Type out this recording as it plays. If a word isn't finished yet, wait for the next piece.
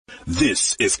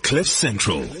This is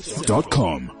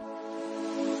CliffCentral.com.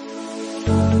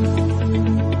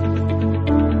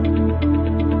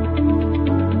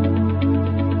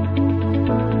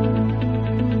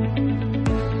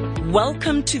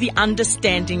 Welcome to the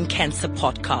Understanding Cancer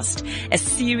podcast, a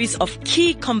series of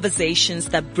key conversations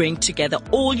that bring together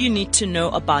all you need to know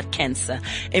about cancer,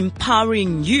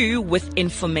 empowering you with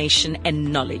information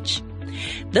and knowledge.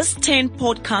 This 10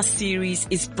 podcast series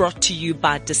is brought to you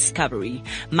by Discovery.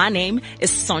 My name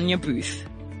is Sonia Booth.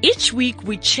 Each week,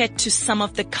 we chat to some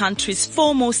of the country's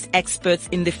foremost experts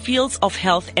in the fields of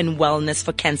health and wellness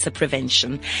for cancer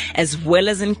prevention, as well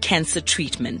as in cancer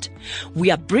treatment. We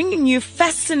are bringing you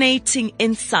fascinating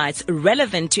insights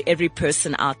relevant to every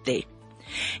person out there.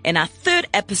 In our third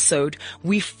episode,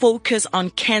 we focus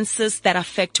on cancers that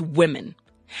affect women.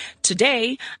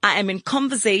 Today, I am in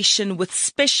conversation with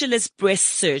specialist breast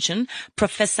surgeon,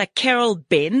 Professor Carol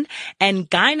Ben, and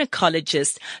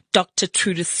gynecologist, Dr.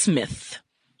 Trudy Smith.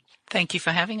 Thank you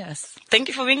for having us. Thank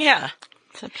you for being here.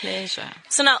 It's a pleasure.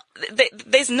 So now,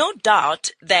 there's no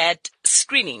doubt that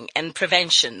screening and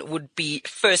prevention would be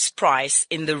first prize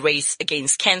in the race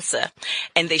against cancer,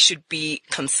 and they should be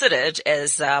considered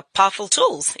as powerful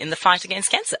tools in the fight against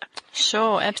cancer.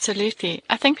 Sure, absolutely.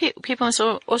 I think people must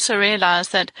also realize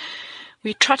that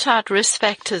we trot out risk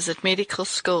factors at medical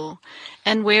school,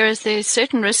 and whereas there's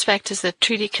certain risk factors that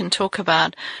Trudy can talk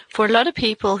about, for a lot of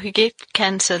people who get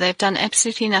cancer, they've done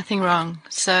absolutely nothing wrong.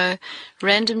 So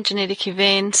random genetic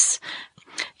events,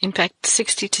 in fact,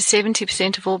 60 to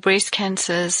 70% of all breast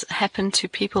cancers happen to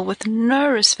people with no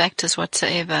risk factors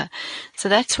whatsoever. So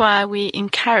that's why we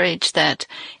encourage that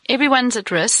everyone's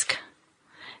at risk,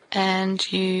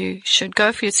 and you should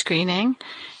go for your screening.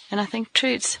 And I think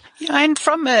Trudes. Yeah, and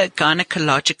from a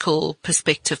gynecological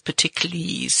perspective,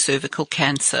 particularly cervical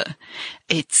cancer,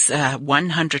 it's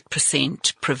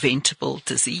 100% preventable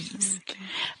disease. Okay.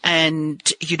 And,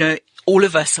 all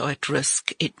of us are at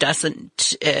risk. It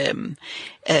doesn't,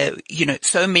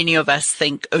 so many of us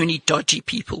think only dodgy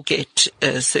people get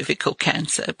cervical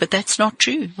cancer, but that's not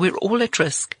true. We're all at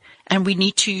risk, and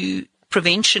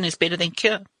prevention is better than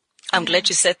cure. I'm glad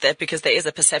you said that, because there is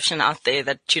a perception out there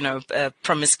that,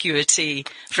 promiscuity,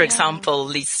 for example,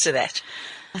 leads to that.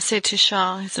 I said to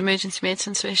Charles, his emergency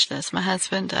medicine specialist, my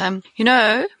husband,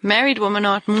 married women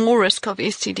are at more risk of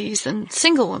STDs than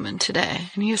single women today.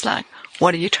 And he was like,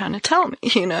 what are you trying to tell me?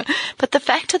 But the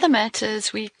fact of the matter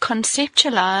is we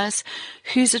conceptualize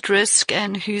who's at risk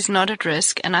and who's not at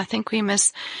risk. And I think we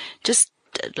must just,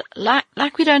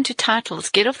 like we don't do titles,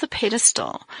 get off the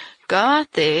pedestal, go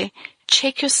out there,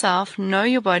 check yourself, know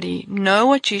your body, know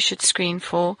what you should screen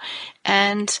for,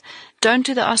 and don't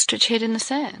do the ostrich head in the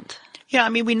sand. Yeah,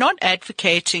 we're not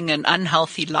advocating an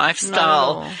unhealthy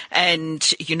lifestyle and,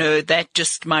 that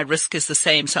just my risk is the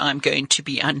same, so I'm going to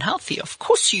be unhealthy. Of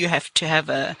course, you have to have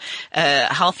a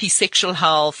healthy sexual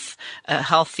health, a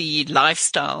healthy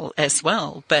lifestyle as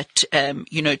well. But,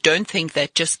 don't think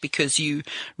that just because you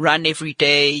run every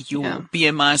day, your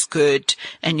BMI is good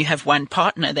and you have one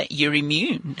partner that you're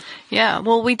immune. Yeah,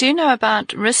 well, we do know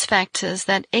about risk factors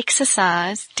that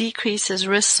exercise decreases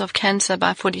risks of cancer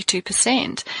by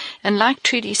 42%. And like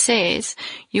Trudy says,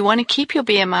 you want to keep your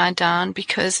BMI down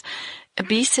because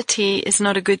obesity is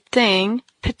not a good thing,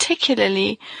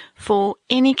 particularly for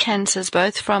any cancers,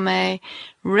 both from a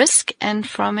risk and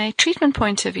from a treatment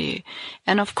point of view.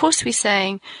 And of course we're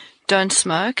saying don't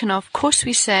smoke, and of course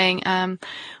we're saying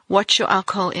watch your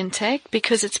alcohol intake,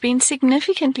 because it's been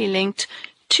significantly linked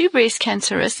to breast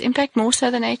cancer risk, in fact more so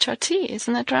than HRT,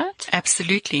 isn't that right?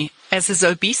 Absolutely, as is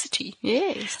obesity.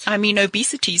 Yes.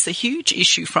 Obesity is a huge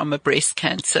issue from a breast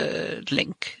cancer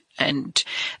link. And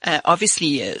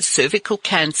obviously cervical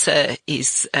cancer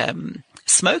is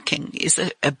smoking is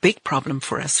a big problem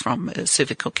for us from a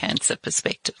cervical cancer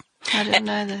perspective. I didn't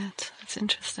know that. That's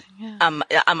interesting. Yeah.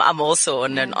 I'm also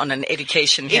on an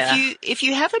education here. If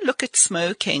you have a look at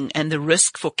smoking and the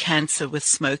risk for cancer with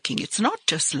smoking, it's not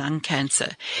just lung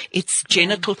cancer. It's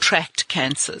genital tract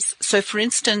cancers. So for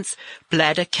instance,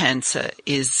 bladder cancer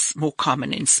is more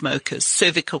common in smokers.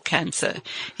 Cervical cancer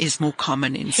is more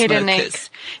common in smokers.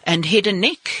 And head and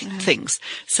neck things.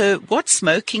 So what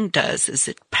smoking does is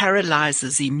it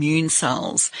paralyzes immune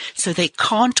cells so they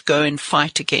can't go and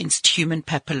fight against human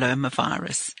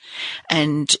papillomavirus.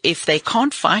 And if they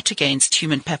can't fight against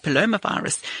human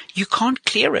papillomavirus, you can't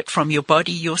clear it from your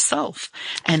body yourself.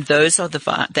 And those are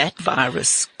that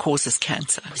virus causes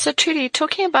cancer. So Trudy,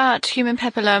 talking about human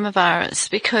papillomavirus,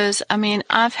 because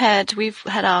we've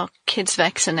had our kids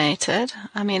vaccinated.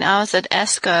 I was at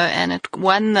ASCO and it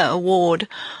won the award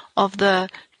of the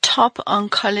top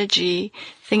oncology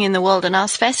thing in the world. And I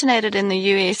was fascinated in the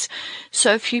US,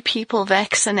 so few people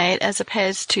vaccinate as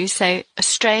opposed to, say,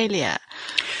 Australia.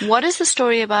 What is the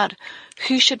story about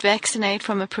who should vaccinate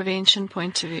from a prevention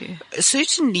point of view?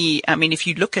 Certainly, I mean, if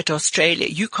you look at Australia,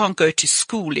 you can't go to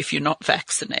school if you're not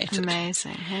vaccinated.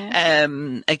 Amazing. Yeah.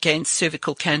 Against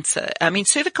cervical cancer. I mean,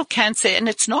 cervical cancer, and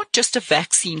it's not just a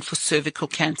vaccine for cervical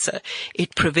cancer.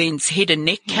 It prevents head and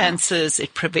neck cancers.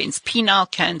 It prevents penile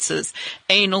cancers,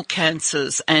 anal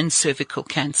cancers, and cervical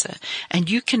cancer. And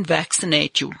you can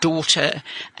vaccinate your daughter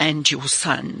and your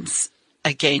sons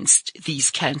against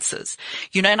these cancers.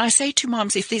 You know, and I say to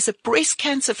moms, if there's a breast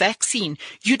cancer vaccine,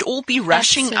 you'd all be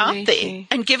rushing out there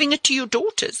and giving it to your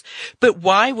daughters. But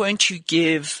why won't you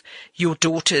give your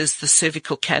daughters the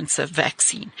cervical cancer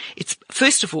vaccine? It's,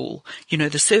 first of all, you know,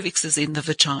 the cervix is in the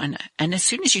vagina. And as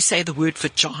soon as you say the word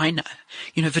vagina,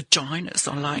 you know,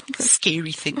 vaginas are like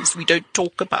scary things. We don't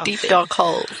talk about deep them. dark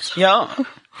holes. Yeah.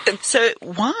 So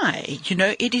why? You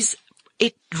know,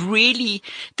 it really,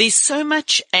 there's so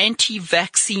much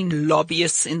anti-vaccine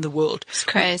lobbyists in the world. It's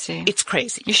crazy. It's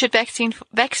crazy. You should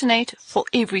vaccinate for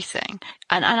everything.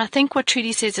 And I think what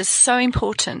Trudy says is so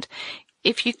important.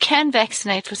 If you can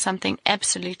vaccinate for something,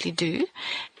 absolutely do.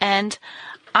 And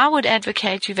I would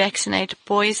advocate you vaccinate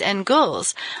boys and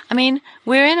girls. I mean,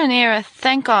 we're in an era,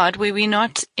 thank God, where we're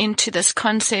not into this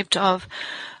concept of,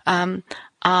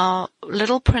 our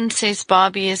little princess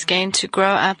Barbie is going to grow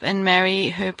up and marry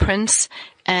her prince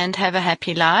and have a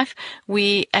happy life.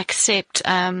 We accept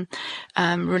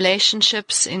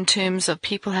relationships in terms of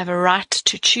people have a right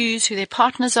to choose who their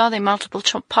partners are, their multiple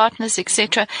partners,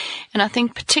 etc. And I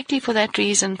think particularly for that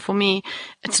reason, for me,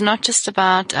 it's not just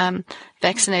about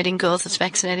vaccinating girls, it's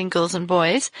vaccinating girls and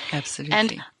boys. Absolutely.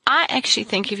 And I actually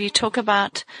think if you talk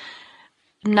about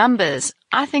numbers,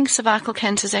 I think cervical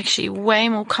cancer is actually way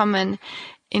more common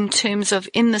in terms of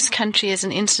in this country as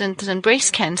an incident than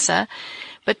breast cancer.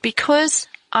 But because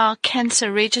our cancer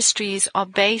registries are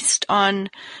based on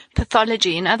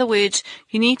pathology, in other words,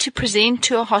 you need to present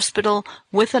to a hospital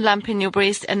with a lump in your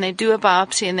breast and they do a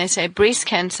biopsy and they say breast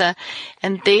cancer,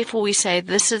 and therefore we say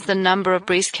this is the number of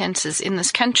breast cancers in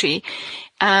this country.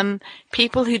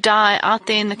 People who die out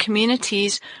there in the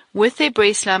communities with their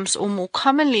breast lumps, or more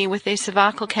commonly with their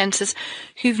cervical cancers,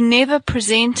 who've never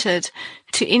presented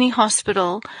to any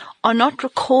hospital, are not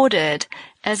recorded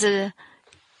as a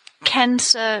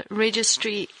cancer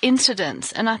registry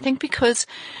incidents. And I think because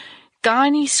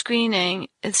gynae screening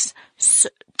is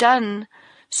done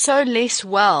so less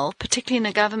well, particularly in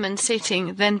a government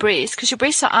setting, than breast, because your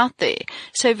breasts are out there.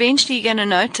 So eventually you're going to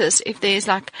notice if there's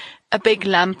like a big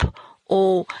lump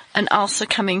or an ulcer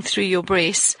coming through your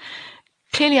breasts.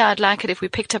 Clearly, I'd like it if we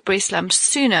picked up breast lumps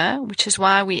sooner, which is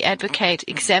why we advocate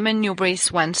examine your breasts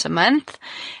once a month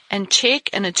and check,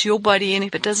 and it's your body, and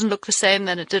if it doesn't look the same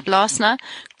that it did last night,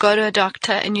 go to a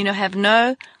doctor and, you know, have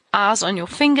no eyes on your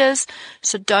fingers.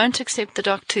 So don't accept the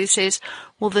doctor who says,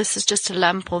 well, this is just a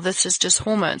lump or this is just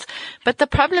hormones. But the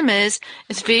problem is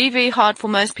it's very, very hard for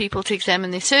most people to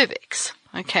examine their cervix.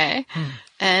 Okay.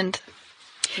 And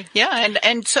yeah,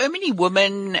 and so many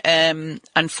women,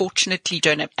 unfortunately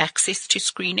don't have access to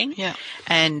screening. Yeah.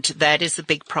 And that is a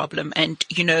big problem. And,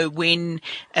 you know, when,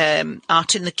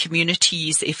 out in the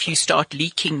communities, if you start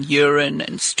leaking urine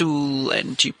and stool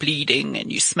and you're bleeding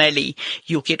and you're smelly,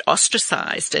 you'll get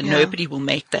ostracized and nobody will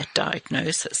make that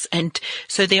diagnosis. And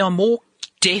so there are more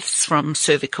deaths from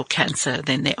cervical cancer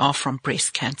than there are from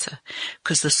breast cancer,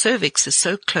 because the cervix is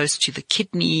so close to the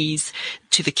kidneys,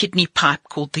 to the kidney pipe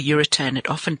called the ureter, and it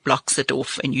often blocks it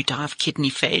off and you die of kidney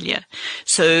failure.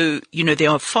 So, you know, there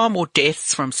are far more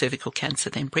deaths from cervical cancer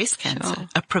than breast cancer,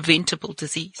 a preventable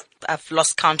disease. I've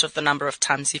lost count of the number of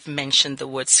times you've mentioned the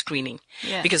word screening,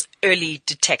 because early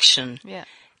detection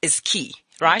is key,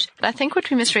 right? But I think what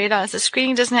we must realize is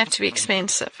screening doesn't have to be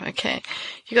expensive. Okay.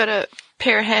 You got a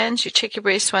pair of hands, you check your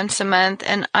breast once a month,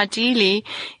 and ideally,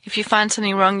 if you find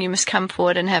something wrong, you must come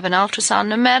forward and have an ultrasound,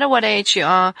 no matter what age you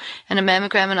are, and a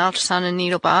mammogram, an ultrasound, and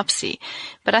needle biopsy.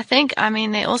 But I think, I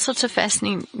mean, there are all sorts of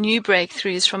fascinating new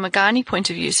breakthroughs from a gynae point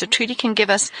of view. So Trudy can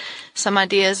give us some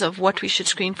ideas of what we should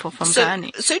screen for from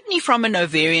gynae. Certainly from an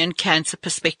ovarian cancer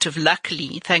perspective,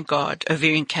 luckily, thank God,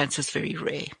 ovarian cancer is very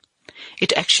rare.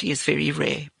 It actually is very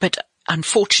rare. But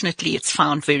unfortunately it's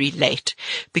found very late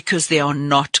because there are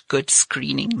not good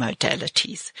screening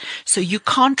modalities. So you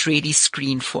can't really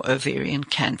screen for ovarian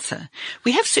cancer.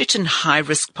 We have certain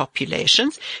high-risk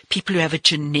populations, people who have a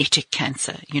genetic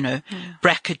cancer,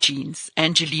 BRCA genes.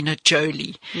 Angelina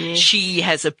Jolie, Yes. she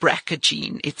has a BRCA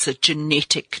gene. It's a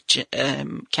genetic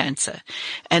cancer.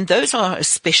 And those are a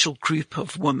special group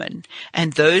of women.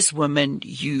 And those women,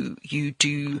 you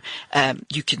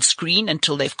can screen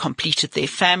until they've completed their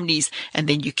families, and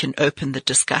then you can open the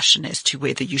discussion as to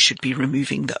whether you should be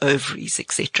removing the ovaries,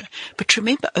 etc. But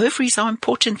remember, ovaries are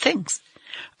important things.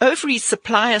 Ovaries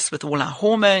supply us with all our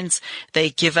hormones.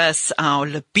 They give us our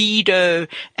libido,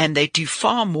 and they do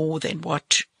far more than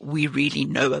what we really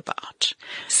know about.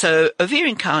 So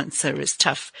ovarian cancer is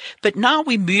tough, but now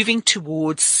we're moving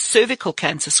towards cervical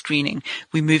cancer screening.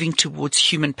 We're moving towards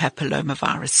human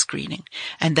papillomavirus screening,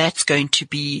 and that's going to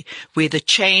be where the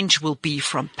change will be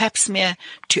from pap smear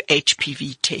to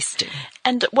HPV testing.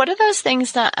 And what are those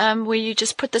things that where you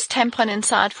just put this tampon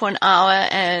inside for an hour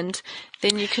and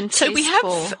then you can test So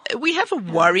we have a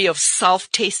worry of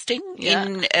self-testing.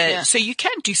 So you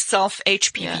can do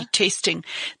self-HPV testing.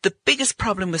 The biggest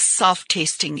problem with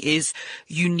self-testing is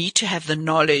you need to have the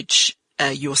knowledge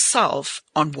yourself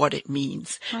on what it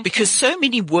means. Okay. Because so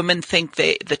many women think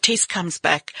the test comes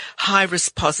back high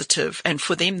risk positive, and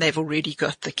for them they've already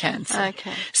got the cancer.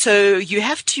 Okay. So you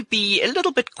have to be a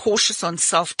little bit cautious on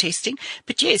self-testing,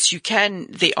 but yes, you can.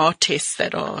 There are tests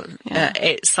that are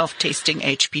self-testing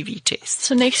HPV tests.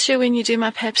 So next year when you do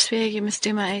my pap smear, you must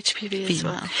do my HPV as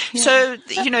well. Yeah. So,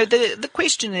 the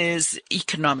question is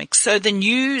economics. So the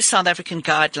new South African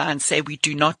guidelines say we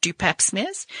do not do pap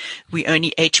smears. We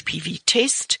only HPV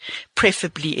test,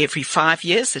 preferably every 5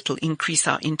 years. It'll increase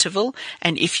our interval.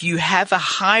 And if you have a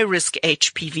high risk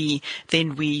HPV,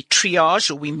 then we triage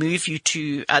or we move you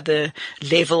to other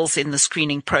levels in the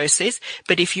screening process.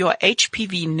 But if you are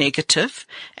HPV negative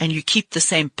and you keep the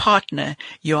same partner,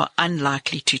 you are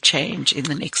unlikely to change in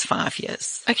the next 5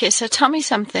 years. Okay, so tell me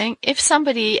something. If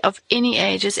somebody of any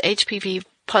age is HPV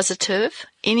positive,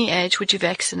 any age, would you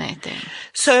vaccinate them?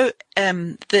 So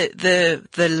the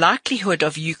likelihood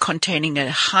of you containing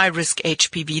a high-risk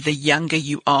HPV, the younger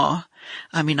you are.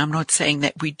 I mean, I'm not saying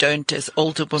that we don't, as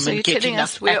older women, get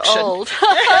enough we're action. Old.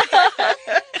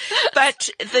 But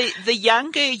the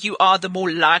younger you are, the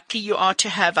more likely you are to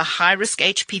have a high-risk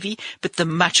HPV, but the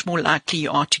much more likely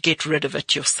you are to get rid of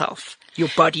it yourself. Your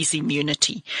body's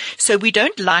immunity. So we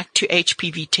don't like to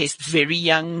HPV test very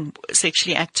young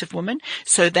sexually active women.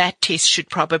 So that test should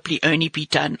probably only be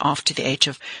done after the age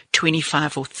of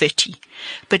 25 or 30.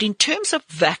 But in terms of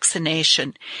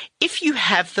vaccination, if you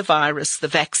have the virus, the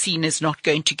vaccine is not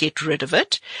going to get rid of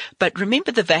it. But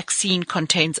remember, the vaccine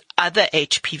contains other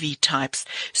HPV types.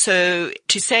 So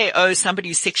to say, somebody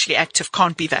who's sexually active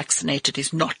can't be vaccinated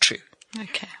is not true.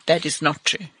 Okay. That is not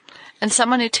true. And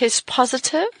someone who tests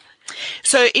positive?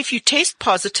 So if you test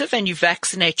positive and you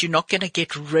vaccinate, you're not going to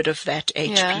get rid of that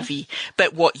HPV. Yeah.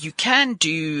 But what you can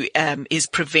do is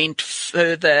prevent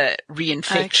further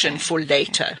reinfection for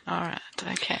later. All right.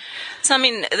 Okay. So, I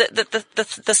mean, the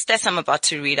stats I'm about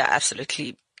to read are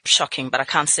absolutely shocking, but I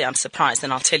can't say I'm surprised,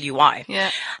 and I'll tell you why.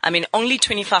 Yeah. I mean, only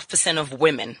 25% of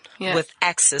women with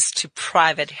access to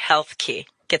private health care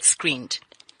get screened.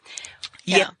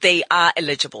 Yet they are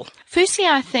eligible. Firstly,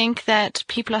 I think that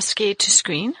people are scared to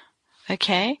screen.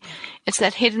 Okay. It's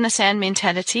that head in the sand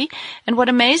mentality. And what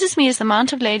amazes me is the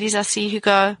amount of ladies I see who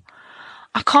go,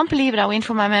 I can't believe it. I went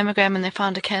for my mammogram and they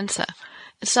found a cancer.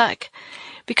 It's like,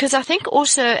 because I think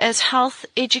also as health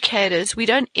educators, we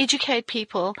don't educate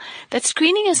people that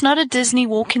screening is not a Disney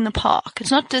walk in the park.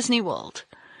 It's not Disney World.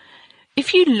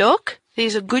 If you look,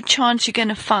 there's a good chance you're going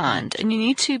to find, and you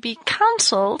need to be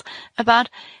counseled about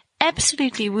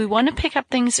absolutely, we want to pick up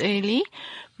things early.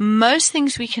 Most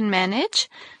things we can manage.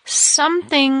 Some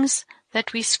things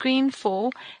that we screen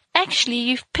for, actually,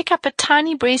 you pick up a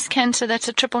tiny breast cancer that's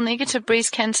a triple negative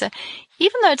breast cancer.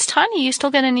 Even though it's tiny, you're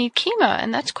still going to need chemo.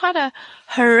 And that's quite a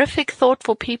horrific thought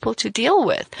for people to deal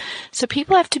with. So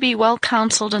people have to be well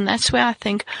counseled. And that's where I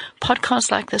think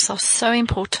podcasts like this are so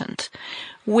important.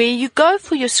 Where you go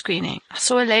for your screening. I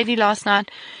saw a lady last night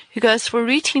who goes for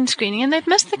routine screening and they've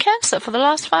missed the cancer for the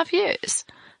last 5 years.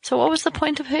 So what was the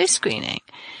point of her screening?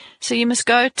 So you must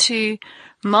go to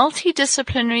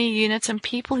multidisciplinary units and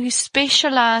people who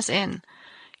specialize in,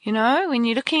 when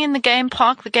you're looking in the game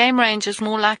park, the game range is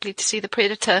more likely to see the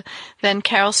predator than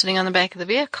Carol sitting on the back of the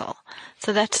vehicle.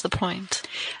 So that's the point.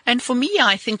 And for me,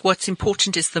 I think what's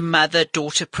important is the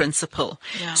mother-daughter principle.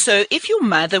 Yeah. So if your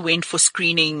mother went for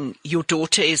screening, your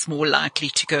daughter is more likely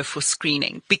to go for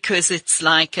screening because it's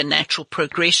like a natural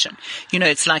progression. You know,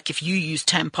 it's like if you use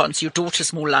tampons, your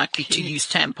daughter's more likely to use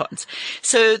tampons.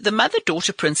 So the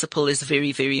mother-daughter principle is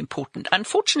very, very important.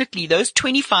 Unfortunately, those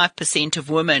 25% of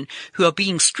women who are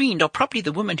being screened are probably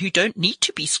the women who don't need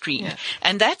to be screened. Yeah.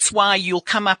 And that's why you'll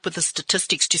come up with the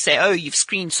statistics to say, oh, you've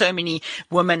screened so many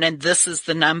women and this is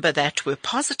the number that were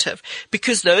positive,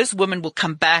 because those women will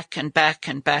come back and back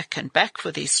and back and back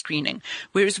for their screening.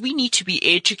 Whereas we need to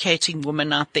be educating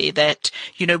women out there that,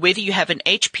 you know, whether you have an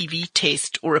HPV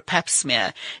test or a pap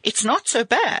smear, it's not so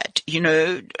bad. You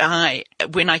know,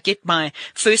 when I get my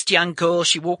first young girl,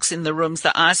 she walks in the rooms,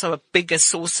 the eyes are bigger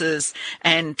sources,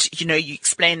 and, you know, you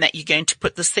explain that you're going to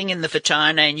put this thing in the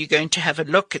vagina and you're going to have a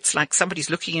look. It's like somebody's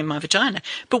looking in my vagina.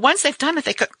 But once they've done it,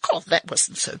 they go, oh, that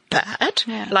wasn't so bad.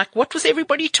 Yeah. Like, what was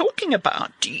everybody talking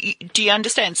about? Do you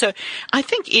understand? So I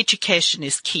think education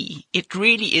is key. It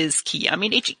really is key. I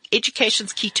mean,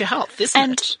 education's key to health,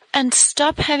 isn't it? And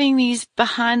stop having these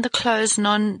behind the closed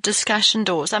non-discussion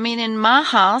doors. I mean, in my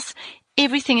house,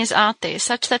 everything is out there,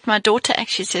 such that my daughter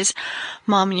actually says,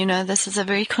 Mom, you know, this is a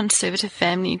very conservative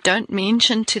family. Don't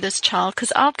mention to this child,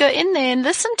 because I'll go in there and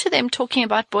listen to them talking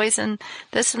about boys and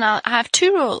this, and I have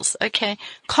 2 rules. Okay.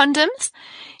 Condoms.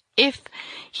 If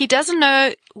he doesn't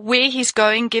know where he's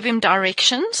going, give him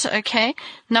directions. Okay.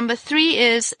 Number 3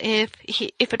 is if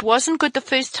it wasn't good the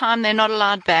first time, they're not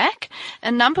allowed back.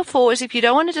 And number 4 is if you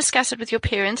don't want to discuss it with your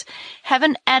parents, have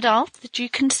an adult that you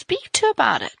can speak to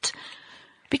about it.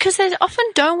 Because they often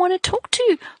don't want to talk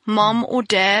to mom or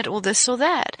dad or this or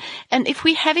that. And if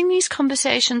we're having these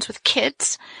conversations with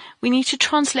kids, we need to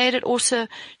translate it also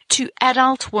to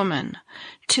adult women,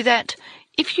 to that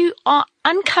if you are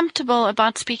uncomfortable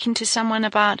about speaking to someone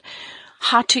about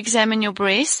how to examine your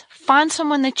breasts, find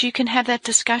someone that you can have that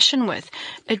discussion with,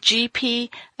 a GP,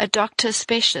 a doctor,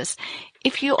 specialist.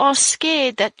 If you are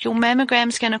scared that your mammogram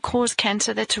is going to cause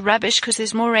cancer, that's rubbish, because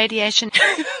there's more radiation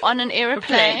on an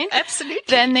airplane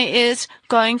than there is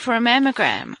going for a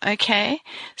mammogram, okay?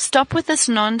 Stop with this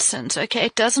nonsense, okay?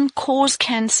 It doesn't cause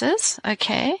cancers,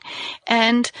 okay?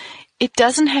 And it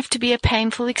doesn't have to be a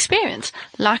painful experience,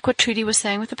 like what Trudy was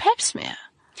saying with the pap smear.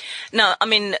 Now, I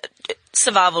mean,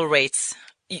 survival rates,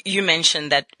 you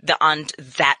mentioned that there aren't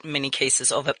that many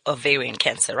cases of ovarian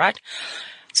cancer, right?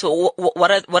 So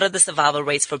what are the survival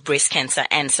rates for breast cancer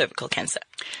and cervical cancer?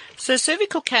 So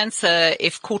cervical cancer,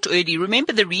 if caught early,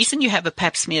 remember the reason you have a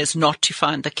pap smear is not to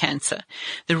find the cancer.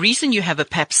 The reason you have a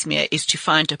pap smear is to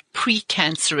find a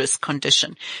precancerous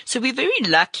condition. So we're very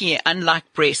lucky,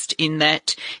 unlike breast, in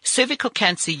that cervical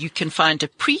cancer, you can find a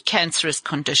precancerous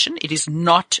condition. It is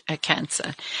not a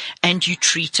cancer. And you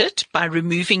treat it by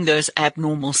removing those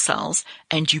abnormal cells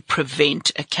and you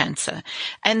prevent a cancer.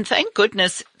 And thank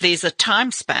goodness there's a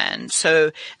time span.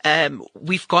 So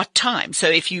we've got time. So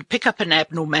if you pick up an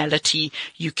abnormality,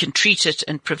 you can treat it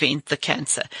and prevent the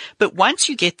cancer. But once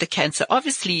you get the cancer,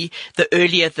 obviously the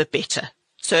earlier the better.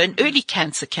 So an early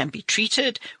cancer can be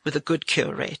treated with a good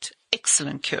cure rate.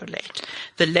 Excellent cure rate.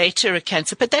 The later a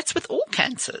cancer, but that's with all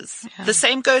cancers. Yeah. The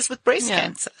same goes with breast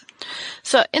cancer.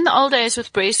 So in the old days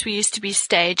with breast, we used to be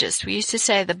stageist. We used to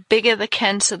say the bigger the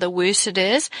cancer, the worse it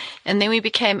is. And then we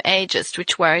became ageist,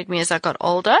 which worried me as I got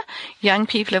older. Young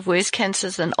people have worse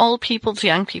cancers than old people.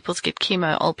 Young people get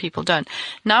chemo, old people don't.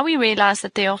 Now we realize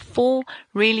that there are 4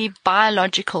 really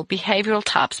biological behavioral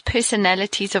types,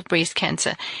 personalities of breast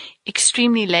cancer.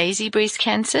 Extremely lazy breast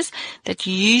cancers that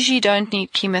usually don't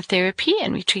need chemotherapy,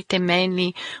 and we treat them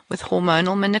mainly with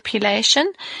hormonal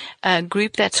manipulation. A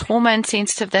group that's hormone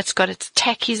sensitive, that's got its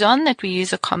tackies on, that we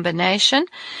use a combination.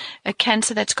 A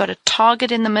cancer that's got a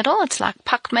target in the middle, it's like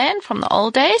Pac-Man from the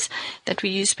old days, that we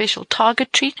use special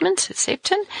target treatments,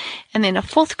 Herceptin. And then a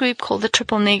 4th group called the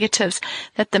triple negatives,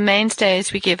 that the mainstay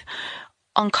is we give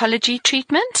oncology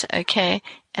treatment, okay,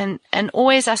 and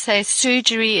always I say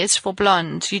surgery is for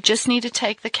blondes. You just need to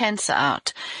take the cancer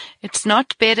out. It's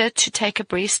not better to take a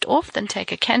breast off than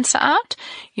take a cancer out.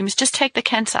 You must just take the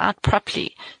cancer out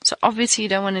properly. So obviously you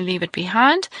don't want to leave it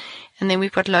behind. And then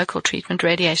we've got local treatment,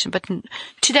 radiation. But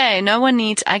today no one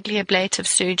needs ugly ablative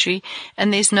surgery,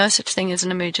 and there's no such thing as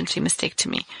an emergency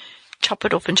mastectomy. Chop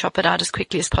it off and chop it out as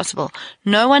quickly as possible.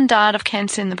 No one died of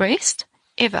cancer in the breast,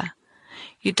 ever.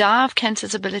 You die of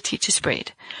cancer's ability to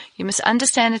spread. You must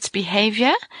understand its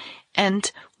behavior,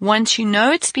 and once you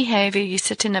know its behavior, you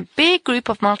sit in a big group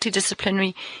of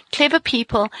multidisciplinary, clever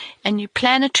people, and you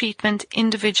plan a treatment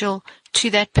individual to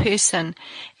that person.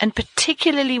 And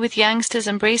particularly with youngsters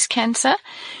and breast cancer,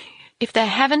 if they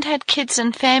haven't had kids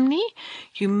and family,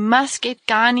 You must get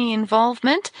gynae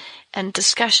involvement and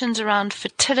discussions around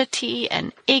fertility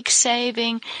and egg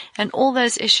saving and all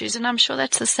those issues. And I'm sure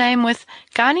that's the same with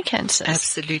gynae cancers.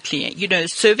 Absolutely. You know,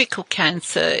 cervical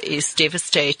cancer is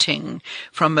devastating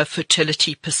from a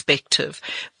fertility perspective,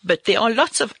 but there are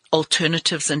lots of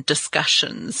alternatives and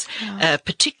discussions,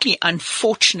 particularly,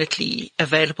 unfortunately,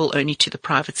 available only to the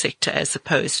private sector as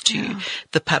opposed to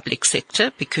the public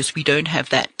sector, because we don't have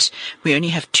that. We only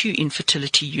have 2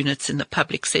 infertility units in the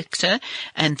public sector,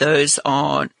 and those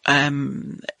are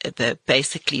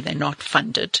basically they're not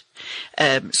funded.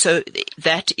 So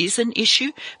that is an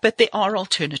issue, but there are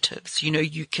alternatives. You know,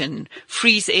 you can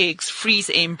freeze eggs, freeze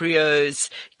embryos,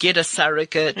 get a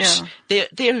surrogate. Yeah.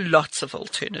 There are lots of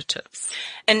alternatives.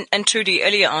 And Trudy,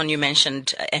 earlier on you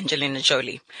mentioned Angelina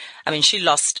Jolie. I mean, she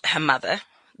lost her mother,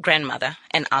 grandmother,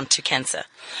 and aunt to cancer.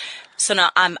 So now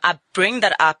I bring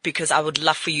that up because I would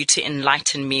love for you to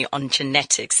enlighten me on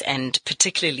genetics and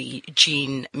particularly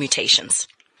gene mutations.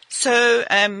 So,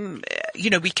 you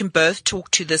know, we can both talk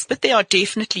to this, but there are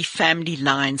definitely family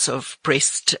lines of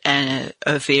breast,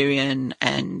 ovarian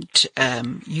and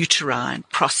uterine,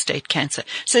 prostate cancer.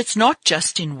 So it's not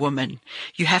just in women.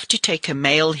 You have to take a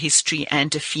male history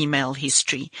and a female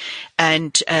history.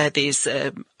 And there's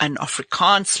an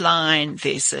Afrikaans line,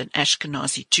 there's an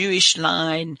Ashkenazi Jewish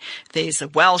line, there's a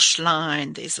Welsh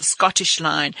line, there's a Scottish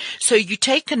line. So you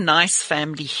take a nice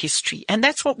family history, and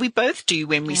that's what we both do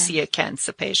when we see a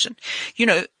cancer patient. You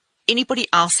know, anybody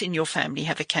else in your family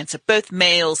have a cancer, both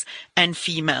males and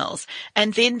females.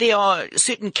 And then there are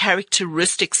certain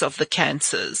characteristics of the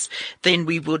cancers. Then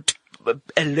we would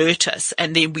alert us,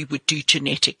 and then we would do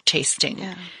genetic testing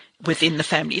within the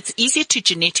family. It's easier to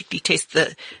genetically test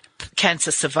the cancer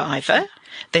survivor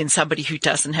than somebody who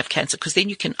doesn't have cancer, because then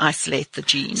you can isolate the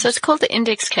genes. So it's called the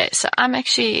index case. So I'm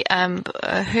actually,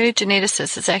 her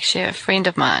geneticist is actually a friend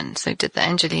of mine, so did the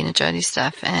Angelina Jolie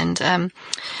stuff. And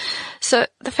so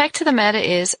the fact of the matter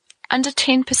is under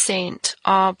 10%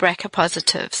 are BRCA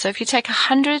positive. So if you take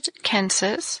 100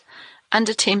 cancers,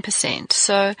 under 10%.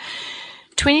 So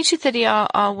 20 to 30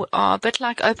 are a bit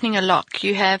like opening a lock.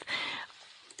 You have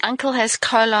uncle has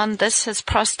colon, this has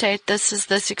prostate, this is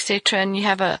this, etc. And you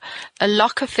have a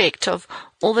lock effect of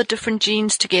all the different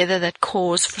genes together that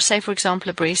cause, say, for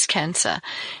example, a breast cancer.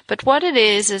 But what it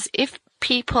is if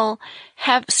people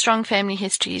have strong family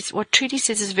histories, what Trudy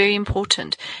says is very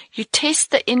important. You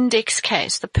test the index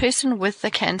case, the person with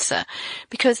the cancer.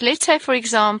 Because let's say, for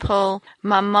example,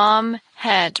 my mom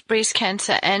had breast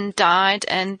cancer and died,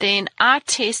 and then I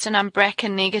test and I'm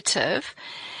BRCA negative.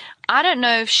 I don't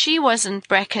know if she wasn't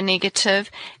BRCA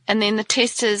negative, and then the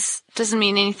test doesn't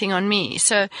mean anything on me.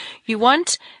 So you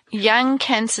want young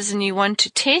cancers and you want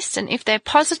to test, and if they're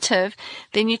positive,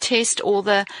 then you test. All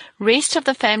the rest of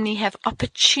the family have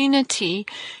opportunity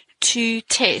to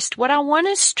test. What I want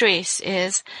to stress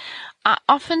is I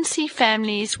often see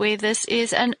families where this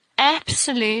is an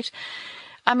absolute,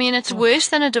 I mean, it's worse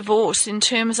than a divorce in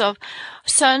terms of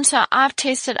so-and-so, I've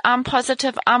tested, I'm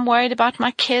positive, I'm worried about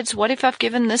my kids. What if I've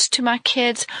given this to my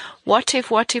kids? What if?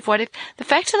 The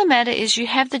fact of the matter is you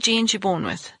have the genes you're born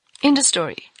with. End of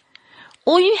story.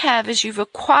 All you have is you've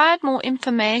acquired more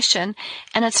information,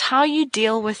 and it's how you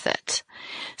deal with it.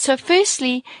 So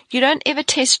firstly, you don't ever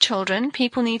test children.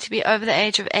 People need to be over the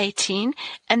age of 18,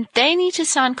 and they need to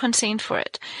sign consent for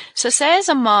it. So say as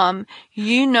a mom,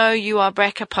 you know you are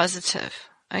BRCA positive.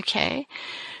 Okay.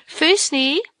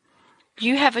 Firstly,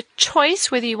 you have a choice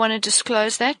whether you want to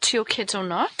disclose that to your kids or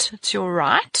not. It's your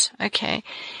right. Okay.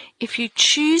 If you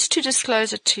choose to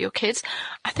disclose it to your kids,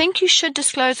 I think you should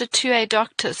disclose it to a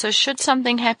doctor. So should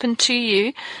something happen to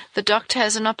you, the doctor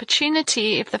has an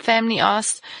opportunity, if the family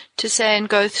asks, to say and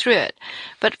go through it.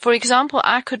 But for example,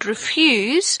 I could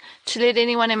refuse to let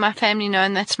anyone in my family know,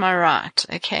 and that's my right.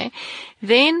 Okay.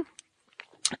 Then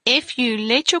if you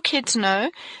let your kids know,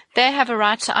 they have a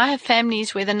right. So I have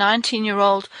families where the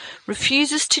 19-year-old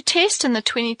refuses to test and the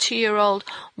 22-year-old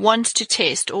wants to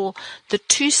test, or the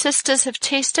two sisters have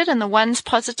tested and the one's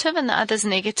positive and the other's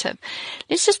negative.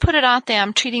 Let's just put it out there.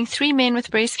 I'm treating 3 men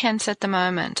with breast cancer at the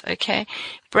moment. Okay.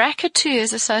 BRCA2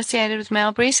 is associated with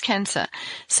male breast cancer.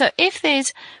 So if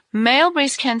there's male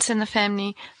breast cancer in the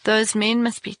family, those men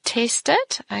must be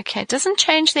tested. Okay. It doesn't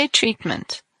change their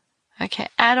treatment. Okay.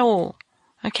 At all.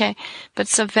 Okay, but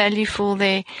it's of value for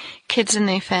their kids and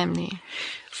their family.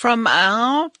 From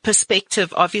our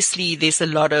perspective, obviously there's a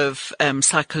lot of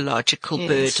psychological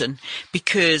burden,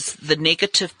 because the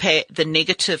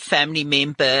negative family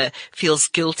member feels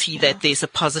guilty that there's a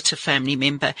positive family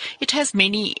member. It has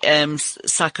many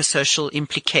psychosocial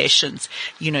implications.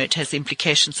 It has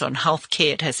implications on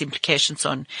healthcare, it has implications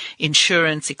on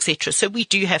insurance, etc. So we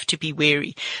do have to be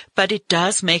wary, but it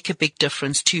does make a big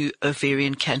difference to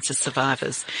ovarian cancer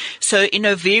survivors. So in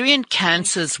ovarian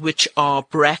cancers, which are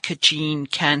BRCA gene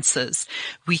cancers,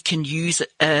 we can use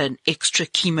an extra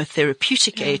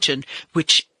chemotherapeutic agent,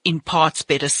 which imparts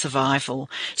better survival.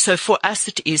 So for us,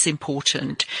 it is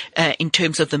important in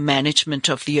terms of the management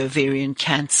of the ovarian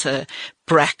cancer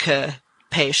BRCA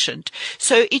patient.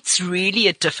 So it's really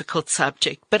a difficult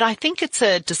subject, but I think it's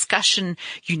a discussion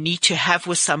you need to have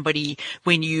with somebody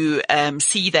when you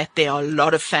see that there are a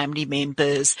lot of family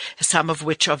members, some of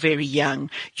which are very young.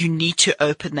 You need to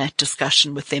open that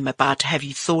discussion with them about, have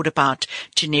you thought about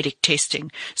genetic testing?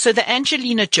 So the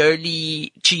Angelina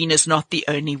Jolie gene is not the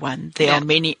only one. There are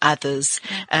many others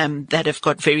that have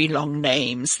got very long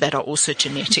names that are also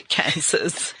genetic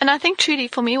cancers. And I think, Trudy,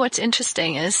 for me, what's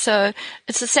interesting is, so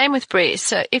it's the same with breast.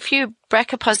 So if you're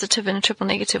BRCA positive and a triple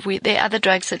negative, there are other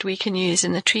drugs that we can use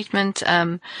in the treatment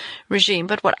regime.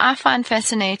 But what I find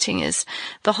fascinating is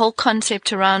the whole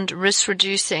concept around risk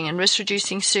reducing and risk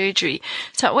reducing surgery.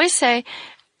 So I always say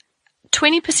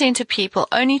 20% of people,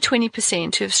 only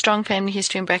 20% who have strong family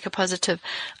history and BRCA positive,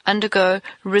 undergo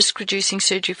risk reducing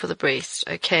surgery for the breast.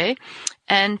 Okay.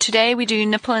 And today we do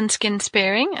nipple and skin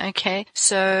sparing, okay?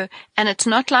 So, and it's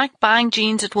not like buying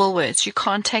jeans at Woolworths. You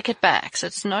can't take it back. So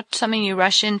it's not something you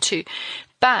rush into.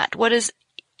 But what is,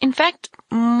 in fact,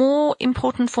 more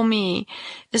important for me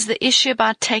is the issue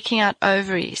about taking out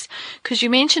ovaries. Because you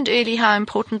mentioned earlier how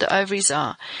important the ovaries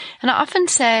are. And I often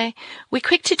say, we're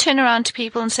quick to turn around to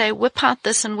people and say, whip out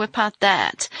this and whip out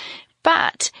that.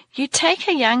 But you take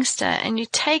a youngster and you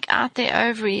take out their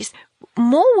ovaries,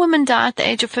 more women die at the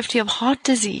age of 50 of heart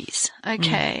disease,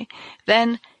 okay,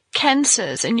 than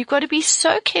cancers. And you've got to be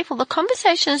so careful. The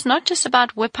conversation is not just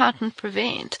about whip out and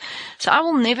prevent. So I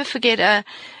will never forget a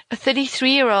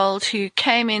 33-year-old who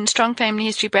came in, strong family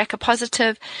history, BRCA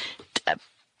positive,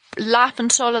 life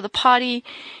and soul of the party,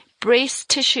 breast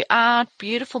tissue out,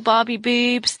 beautiful Barbie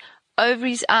boobs,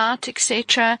 ovaries out,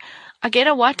 etc. I get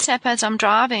a WhatsApp as I'm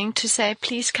driving to say,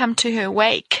 please come to her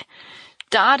wake.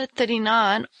 Died at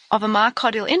 39 of a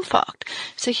myocardial infarct.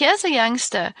 So here's a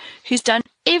youngster who's done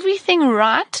everything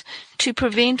right to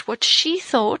prevent what she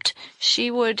thought she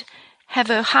would have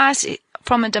a highest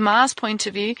from a demise point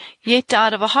of view, yet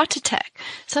died of a heart attack.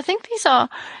 So I think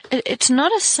it's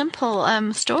not a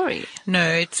simple story.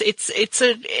 No, it's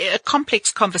a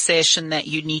complex conversation that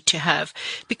you need to have,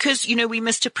 because, we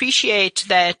must appreciate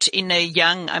that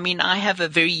I have a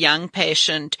very young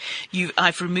patient.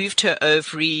 I've removed her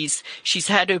ovaries. She's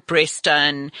had her breast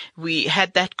done. We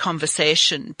had that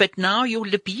conversation, but now your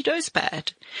libido's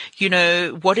bad.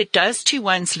 What it does to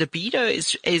one's libido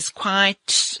is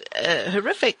quite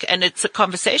horrific, and it's a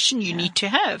conversation you need to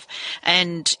have.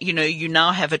 And, you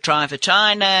now have a dry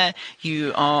vagina,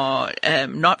 you are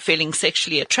not feeling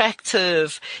sexually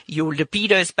attractive, your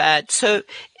libido's bad. So,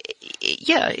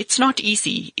 it's not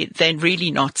easy. They're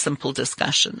really not simple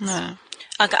discussions. No.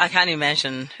 I can't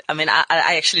imagine. I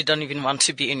actually don't even want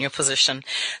to be in your position.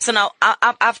 So now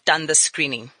I've done the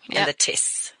screening and the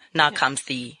tests. Now comes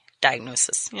the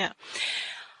diagnosis. Yeah.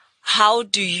 How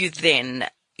do you then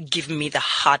give me the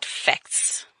hard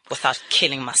facts without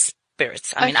killing my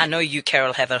spirits? I know you,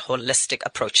 Carol, have a holistic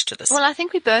approach to this. Well, I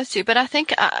think we both do, but I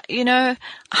think,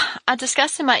 I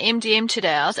discussed in my MDM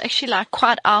today, I was actually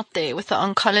quite out there with the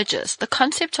oncologist. The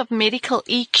concept of medical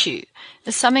EQ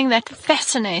is something that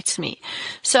fascinates me.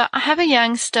 So I have a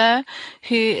youngster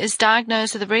who is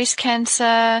diagnosed with a breast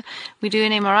cancer. We do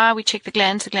an MRI. We check the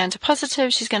glands. The glands are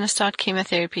positive. She's going to start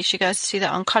chemotherapy. She goes to see the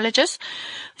oncologist.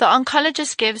 The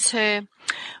oncologist gives her,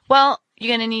 you're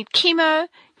going to need chemo.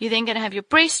 You're then going to have your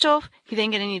breast off. You're then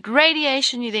going to need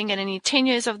radiation. You're then going to need 10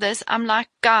 years of this. I'm like,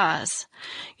 guys,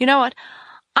 you know what?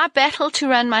 I battle to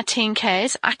run my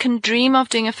 10Ks. I can dream of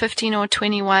doing a 15 or a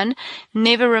 21.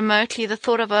 Never remotely. The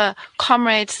thought of a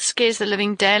comrade scares the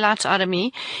living daylights out of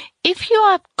me. If you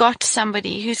have got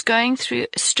somebody who's going through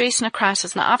stress and a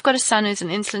crisis, now I've got a son who's an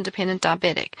insulin-dependent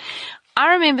diabetic.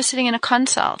 I remember sitting in a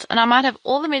consult, and I might have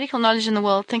all the medical knowledge in the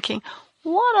world thinking,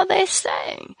 what are they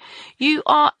saying? You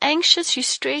are anxious, you're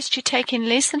stressed, you take in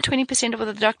less than 20% of what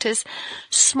the doctors,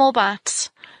 small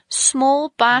bites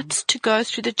to go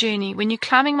through the journey. When you're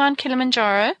climbing Mount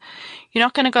Kilimanjaro, you're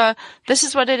not going to go, this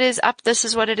is what it is up, this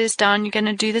is what it is down. You're going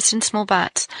to do this in small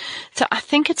bites. So I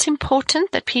think it's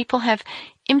important that people have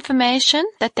information,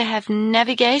 that they have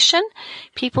navigation,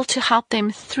 people to help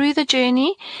them through the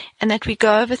journey, and that we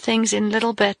go over things in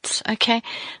little bits, okay?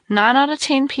 9 out of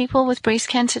 10 people with breast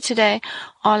cancer today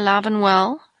are alive and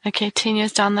well, okay, 10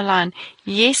 years down the line.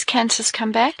 Yes, cancers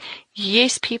come back.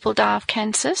 Yes, people die of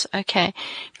cancers, okay?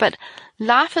 But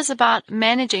life is about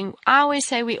managing. I always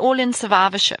say we're all in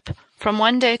survivorship from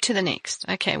one day to the next,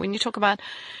 okay? When you talk about,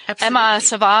 am I a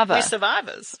survivor? We're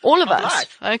survivors. All of us,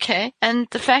 life. okay? And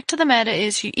the fact of the matter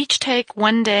is you each take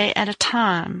one day at a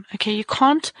time, okay? You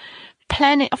can't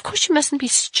plan it. Of course, you mustn't be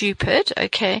stupid,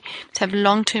 okay? To have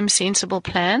long-term sensible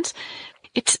plans.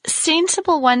 It's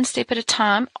sensible one step at a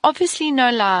time. Obviously, no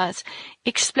lies.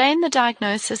 Explain the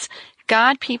diagnosis.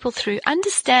 Guide people through.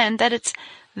 Understand that it's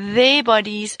their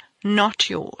bodies, not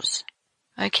yours.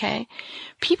 Okay?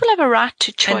 People have a right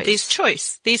to choice. And there's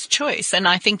choice. There's choice. And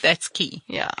I think that's key.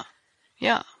 Yeah.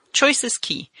 Yeah. Choice is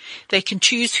key. They can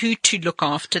choose who to look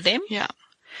after them. Yeah.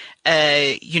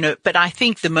 But I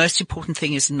think the most important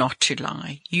thing is not to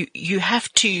lie. You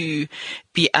have to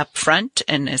be upfront,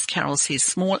 and as Carol says,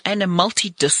 small, and a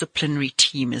multidisciplinary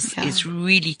team is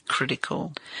really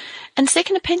critical. And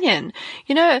second opinion.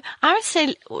 I would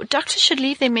say doctors should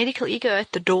leave their medical ego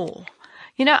at the door.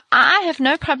 I have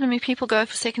no problem if people go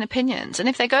for second opinions. And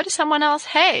if they go to someone else,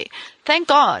 hey, thank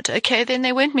God, okay, then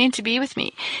they weren't meant to be with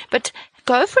me. But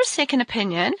go for a second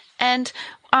opinion. And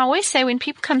I always say when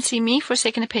people come see me for a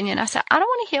second opinion, I say, I don't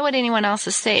want to hear what anyone else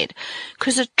has said.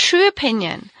 Because a true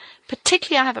opinion,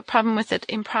 particularly I have a problem with it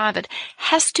in private,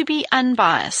 has to be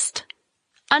unbiased.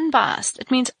 Unbiased.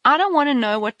 It means I don't want to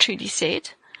know what Trudy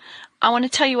said. I want to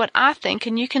tell you what I think,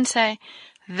 and you can say,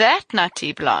 that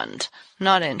nutty blonde,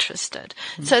 not interested.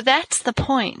 So that's the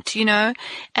point,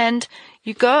 and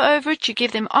you go over it, you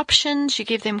give them options, you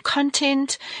give them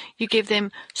content, you give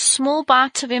them small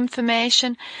bites of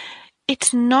information.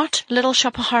 It's not Little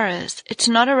Shop of Horrors. It's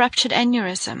not a ruptured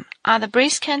aneurysm. Either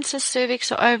breast cancer,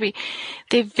 cervix, or ovary.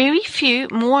 There are very few,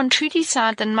 more on Trudy's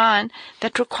side than mine,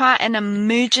 that require an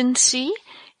emergency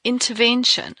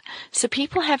intervention. So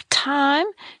people have time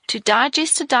to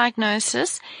digest a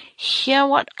diagnosis, hear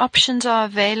what options are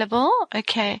available,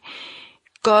 okay,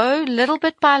 go little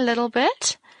bit by little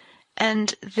bit,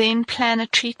 and then plan a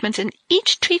treatment. And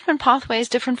each treatment pathway is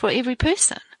different for every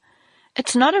person.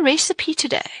 It's not a recipe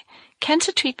today.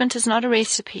 Cancer treatment is not a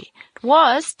recipe. It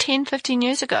was 10, 15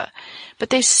 years ago.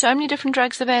 But there's so many different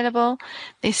drugs available.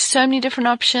 There's so many different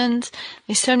options.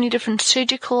 There's so many different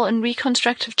surgical and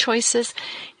reconstructive choices.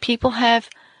 People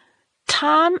have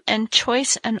time and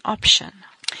choice and option.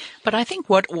 But I think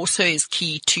what also is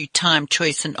key to time,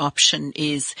 choice, and option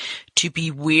is to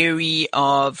be wary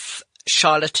of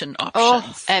charlatan options.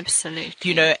 Oh,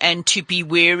 absolutely. And to be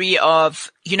wary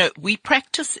of, we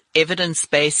practice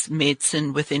evidence-based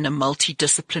medicine within a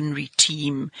multidisciplinary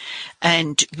team.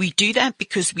 And we do that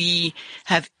because we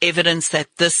have evidence that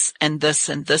this and this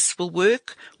and this will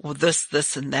work, or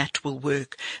this and that will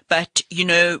work. But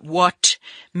what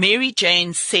Mary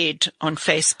Jane said on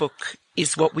Facebook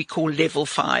is what we call level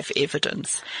 5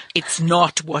 evidence. It's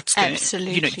not what's going.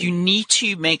 Absolutely. You need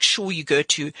to make sure you go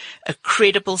to a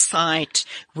credible site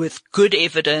with good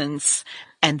evidence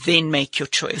and then make your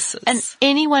choices. And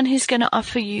anyone who's going to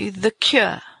offer you the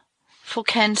cure for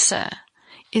cancer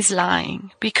is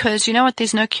lying, because you know what?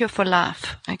 There's no cure for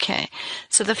life. Okay.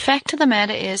 So the fact of the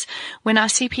matter is, when I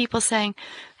see people saying,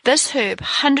 this herb,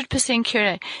 100%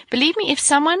 cure. Believe me, if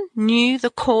someone knew the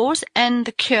cause and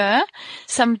the cure,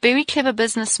 some very clever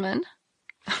businessman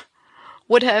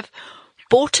would have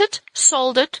bought it,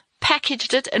 sold it,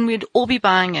 packaged it, and we'd all be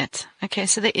buying it. Okay,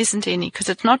 so there isn't any, because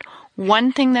it's not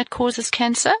one thing that causes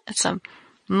cancer. It's some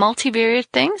multivariate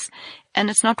things, and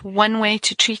it's not one way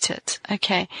to treat it.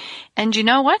 Okay. And you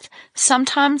know what?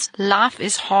 Sometimes life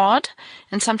is hard,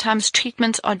 and sometimes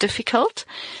treatments are difficult.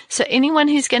 So anyone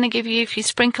who's going to give you, if you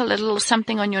sprinkle a little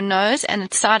something on your nose and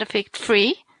it's side effect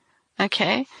free,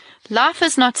 okay, life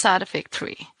is not side effect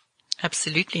free.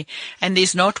 Absolutely. And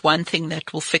there's not one thing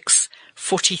that will fix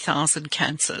 40,000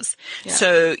 cancers. Yeah.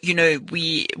 So,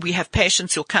 we have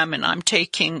patients who'll come, and I'm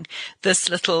taking this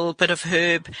little bit of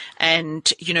herb, and,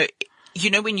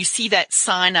 when you see that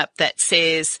sign up that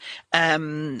says,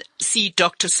 see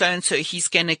Dr. So-and-so, he's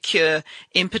going to cure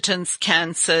impotence,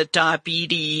 cancer,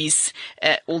 diabetes,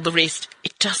 all the rest.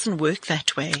 It doesn't work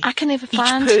that way. I can never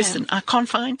find him. I can't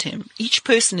find him. Each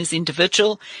person is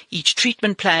individual. Each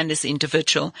treatment plan is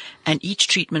individual, and each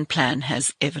treatment plan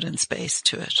has evidence base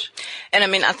to it. And I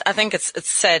mean, I think it's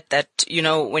sad that,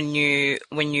 when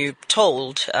you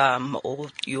told, or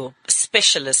your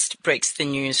specialist breaks the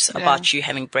news about you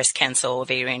having breast cancer, cancer or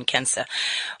ovarian cancer,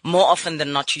 more often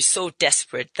than not, you're so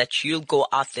desperate that you'll go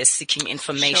out there seeking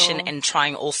information Sure. and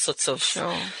trying all sorts of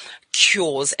Sure.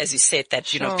 cures, as you said,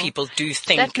 that, you know, Sure. people do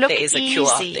think That look there is a easy. cure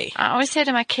out there. I always say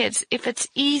to my kids, if it's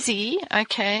easy,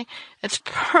 okay, it's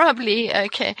probably,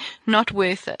 okay, not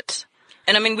worth it.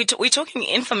 And I mean, we're talking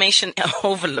information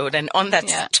overload. And on that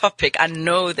Yeah. topic, I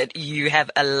know that you have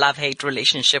a love-hate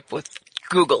relationship with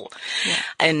Google. Yeah.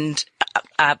 And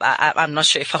I'm not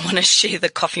sure if I want to share the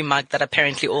coffee mug that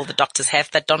apparently all the doctors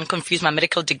have that don't confuse my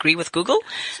medical degree with Google.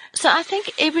 So I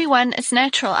think everyone, it's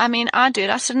natural. I mean, I do it.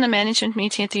 I sit in a management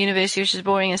meeting at the university, which is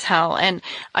boring as hell, and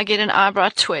I get an eyebrow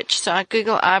twitch. So I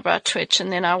Google eyebrow twitch,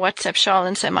 and then I WhatsApp Charles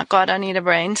and say, my God, I need a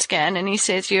brain scan. And he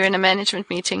says, you're in a management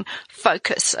meeting.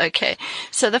 Focus. Okay.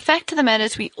 So the fact of the matter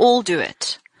is we all do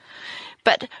it.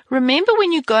 But remember,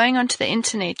 when you're going onto the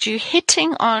internet, you're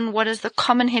hitting on what is the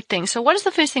common hit thing. So what is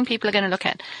the first thing people are going to look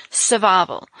at?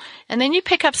 Survival. And then you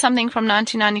pick up something from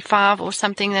 1995 or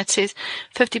something that says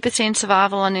 50%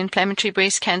 survival on inflammatory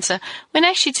breast cancer, when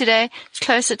actually today it's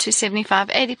closer to 75,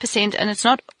 80%, and it's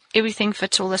not everything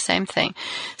fits all the same thing.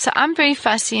 So I'm very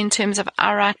fussy in terms of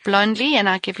I write blindly, and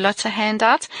I give lots of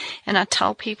handouts, and I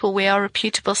tell people where are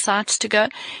reputable sites to go,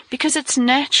 because it's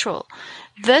natural.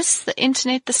 The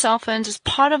internet, the cell phones is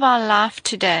part of our life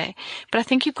today. But I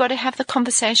think you've got to have the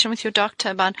conversation with your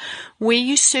doctor about where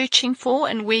you're searching for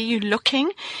and where you're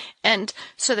looking, and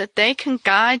so that they can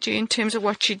guide you in terms of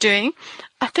what you're doing.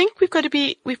 I think we've got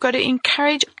to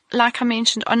encourage, like I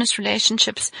mentioned, honest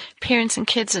relationships, parents and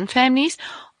kids and families,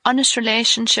 honest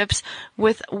relationships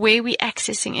with where we're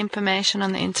accessing information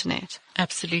on the internet.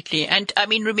 Absolutely. And I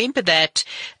mean, remember that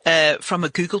from a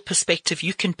Google perspective,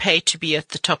 you can pay to be at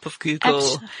the top of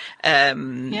Google,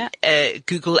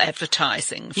 Google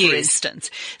advertising, for instance.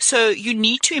 So you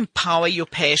need to empower your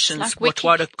patients with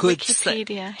what are good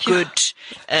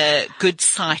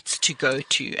sites to go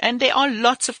to. And there are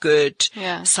lots of good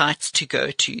sites to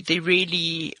go to. There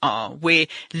really are, where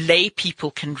lay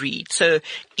people can read. So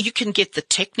you can get the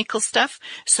technical stuff.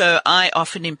 So I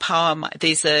often empower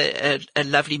there's a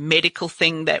lovely medical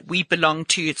thing that we belong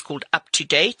to. It's called Up to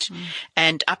Date,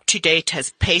 and Up to Date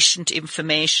has patient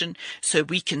information. So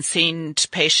we can send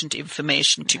patient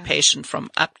information to patient from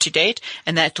Up to Date,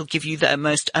 and that will give you the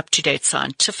most up-to-date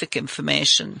scientific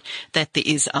information that there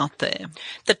is out there.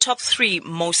 The top 3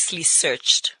 mostly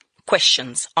searched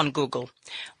questions on Google,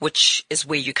 which is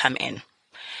where you come in.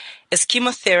 Is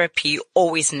chemotherapy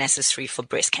always necessary for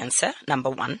breast cancer? Number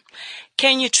 1.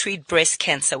 Can you treat breast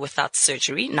cancer without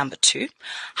surgery? Number 2.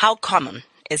 How common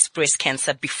is breast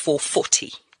cancer before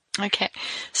 40? Okay,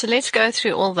 so let's go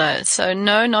through all those. So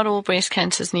no, not all breast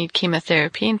cancers need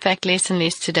chemotherapy. In fact, less and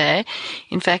less today.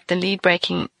 In fact, the lead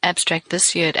breaking abstract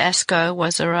this year at ASCO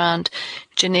was around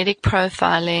genetic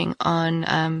profiling on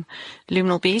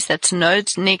luminal Bs, that's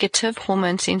node negative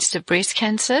hormone sensitive breast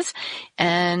cancers,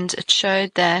 and it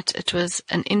showed that it was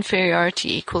an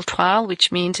inferiority equal trial,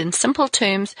 which means in simple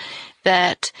terms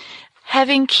that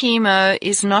having chemo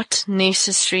is not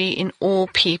necessary in all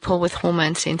people with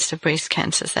hormone-sensitive breast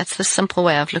cancers. That's the simple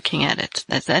way of looking at it.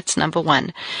 That's number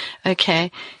 1.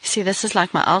 Okay. See, this is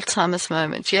like my Alzheimer's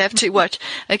moment. You have to watch.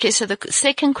 Okay, so the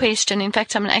second question, in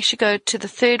fact, I'm going to actually go to the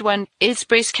third one. Is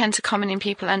breast cancer common in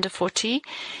people under 40?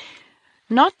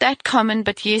 Not that common,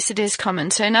 but yes, it is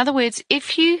common. So in other words,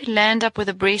 if you land up with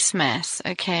a breast mass,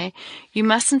 okay, you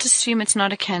mustn't assume it's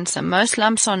not a cancer. Most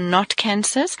lumps are not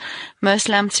cancers. Most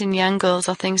lumps in young girls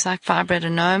are things like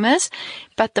fibroadenomas.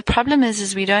 But the problem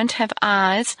is we don't have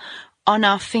eyes on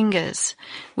our fingers,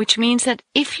 which means that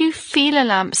if you feel a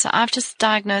lump, so I've just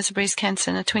diagnosed breast cancer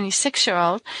in a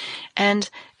 26-year-old, and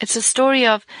it's a story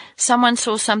of someone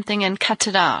saw something and cut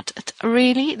it out.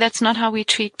 Really, that's not how we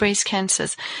treat breast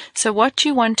cancers. So what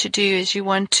you want to do is you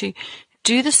want to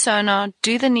do the sonar,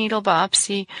 do the needle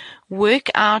biopsy, work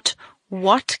out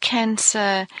what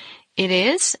cancer it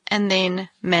is, and then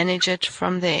manage it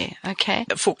from there. Okay.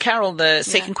 For Carol, the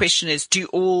second question is, do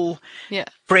all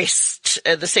breast,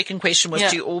 the second question was,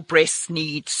 do all breasts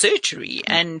need surgery?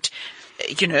 And,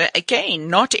 you know, again,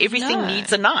 not everything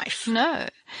needs a knife. No.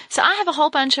 So I have a whole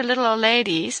bunch of little old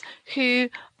ladies who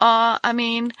are, I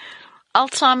mean,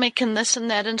 Alzheimer's and this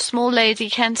and that and small lady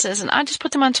cancers, and I just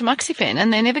put them on tamoxifen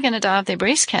and they're never going to die of their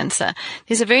breast cancer.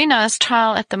 There's a very nice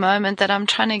trial at the moment that I'm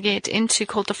trying to get into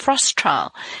called the FROST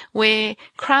trial, where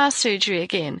cryosurgery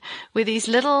again, where these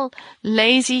little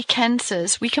lazy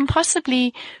cancers, we can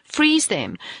possibly freeze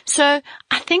them. So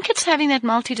I think it's having that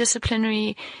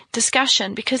multidisciplinary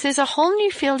discussion, because there's a whole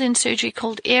new field in surgery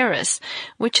called ERAS,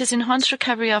 which is enhanced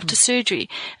recovery after surgery.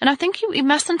 And I think we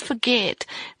mustn't forget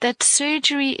that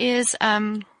surgery is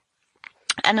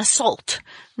an assault.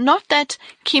 Not that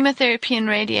chemotherapy and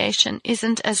radiation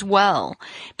isn't as well,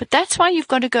 but that's why you've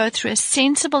got to go through a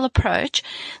sensible approach.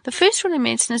 The first rule in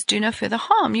medicine is do no further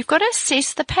harm. You've got to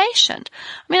assess the patient.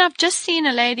 I mean, I've just seen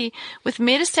a lady with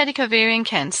metastatic ovarian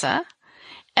cancer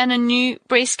and a new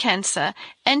breast cancer,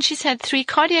 and she's had 3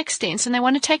 cardiac stents, and they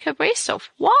want to take her breast off.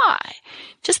 Why?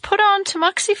 Just put her on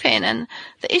tamoxifen, and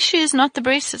the issue is not the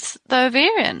breast, it's the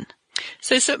ovarian.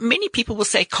 So many people will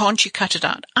say, can't you cut it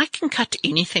out? I can cut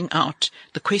anything out.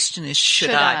 The question is,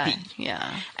 should I be?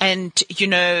 Yeah. And,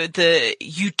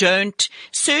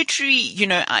 surgery,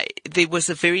 there was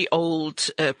a very old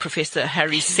Professor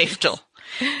Harry Seftel.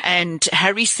 And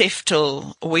Harry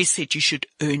Seftel always said you should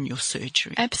earn your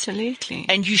surgery. Absolutely.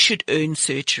 And you should earn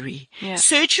surgery. Yeah.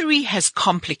 Surgery has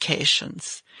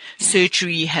complications. Yeah.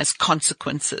 Surgery has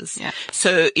consequences. Yeah.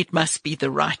 So it must be the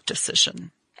right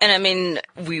decision. And I mean,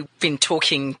 we've been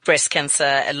talking breast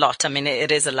cancer a lot. I mean,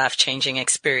 it is a life-changing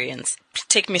experience.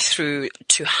 Take me through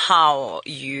to how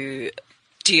you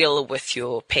deal with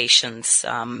your patients,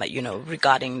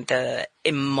 regarding the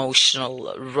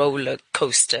emotional roller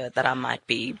coaster that I might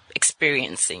be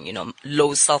experiencing,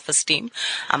 low self-esteem.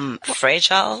 I'm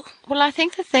fragile. Well, I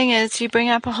think the thing is you bring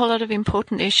up a whole lot of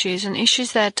important issues, and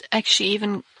issues that actually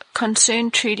even concern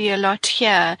Trudy a lot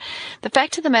here. The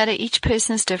fact of the matter, each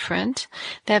person is different.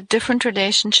 They have different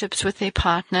relationships with their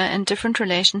partner and different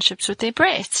relationships with their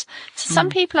breasts. So some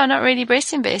people are not really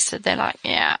breast invested. They're like,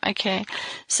 yeah, okay.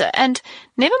 So, and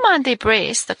never mind their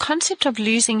breasts, the concept of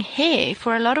losing hair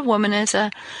for a lot of women is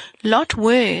a lot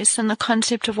worse than the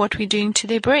concept of what we're doing to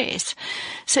their breasts.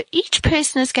 So each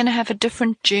person is going to have a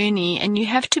different journey, and you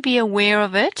have to be aware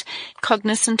of it,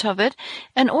 cognizant of it,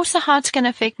 and also how it's going to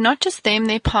affect not just them,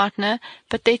 their partner,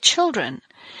 but their children.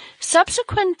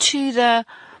 Subsequent to the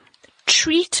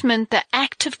treatment, the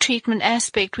active treatment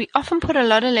aspect, we often put a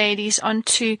lot of ladies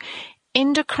onto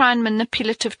endocrine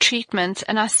manipulative treatments,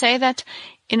 and I say that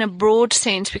in a broad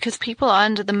sense because people are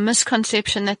under the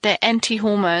misconception that they're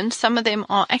anti-hormones. Some of them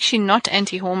are actually not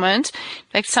anti-hormones. In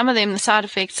fact, some of them, the side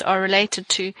effects are related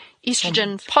to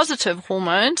estrogen-positive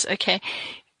hormones, okay?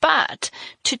 But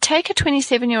to take a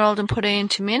 27-year-old and put her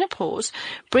into menopause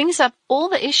brings up all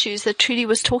the issues that Trudy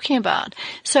was talking about.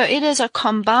 So it is a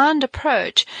combined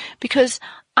approach, because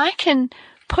I can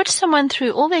put someone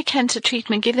through all their cancer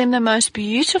treatment, give them the most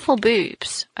beautiful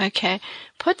boobs, okay,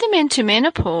 put them into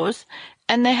menopause,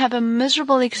 and they have a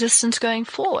miserable existence going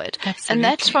forward. Absolutely. And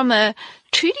that's from a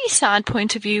Trudy side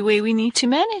point of view where we need to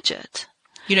manage it.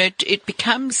 It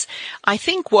becomes, I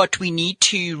think what we need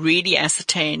to really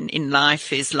ascertain in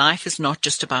life is not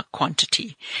just about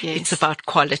quantity. Yes. It's about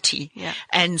quality. Yeah.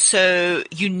 And so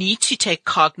you need to take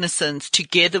cognizance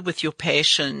together with your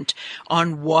patient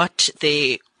on what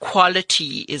their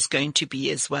quality is going to be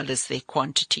as well as their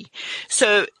quantity.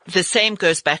 So the same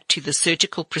goes back to the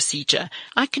surgical procedure.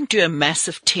 I can do a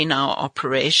massive 10-hour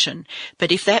operation,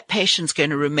 but if that patient's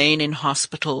going to remain in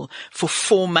hospital for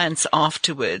 4 months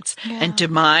afterwards and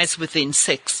demise within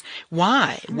 6,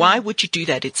 why? Why would you do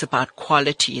that? It's about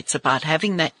quality. It's about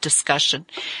having that discussion,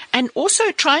 and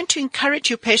also trying to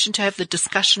encourage your patient to have the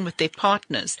discussion with their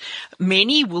partners.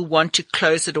 Many will want to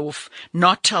close it off,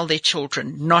 not tell their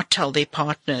children, not tell their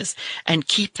partners, and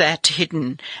keep that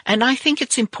hidden. And I think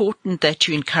it's important that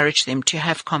you encourage them to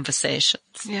have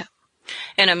conversations. Yeah.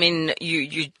 And I mean,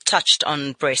 you touched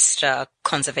on breast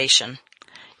conservation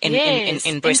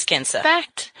in breast cancer. In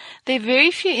fact, there are very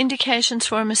few indications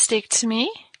for a mastectomy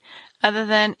other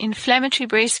than inflammatory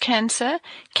breast cancer,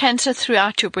 cancer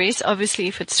throughout your breast. Obviously,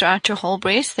 if it's throughout your whole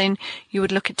breast, then you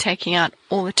would look at taking out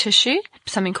all the tissue,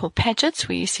 something called Paget's,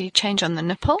 where you see change on the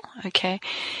nipple, okay?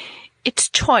 It's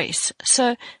choice.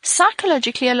 So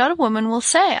psychologically, a lot of women will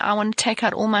say, I want to take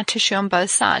out all my tissue on both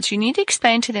sides. You need to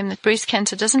explain to them that breast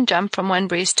cancer doesn't jump from one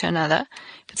breast to another.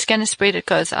 If it's going to spread, it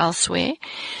goes elsewhere.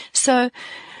 So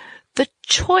the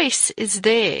choice is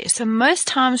there. So most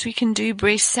times we can do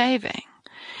breast saving.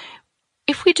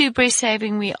 If we do breast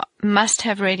saving, we must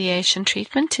have radiation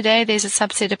treatment. Today, there's a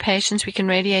subset of patients we can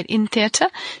radiate in theatre,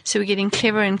 so we're getting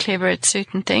clever and clever at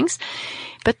certain things.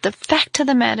 But the fact of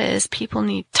the matter is people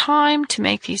need time to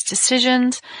make these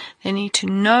decisions. They need to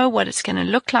know what it's going to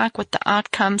look like, what the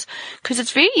outcomes, because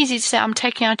it's very easy to say, I'm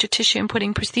taking out your tissue and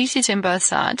putting prostheses in both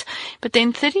sides. But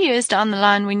then 30 years down the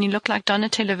line, when you look like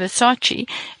Donatella Versace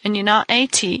and you're now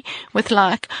 80 with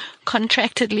like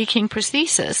contracted leaking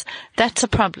prosthesis, that's a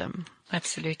problem.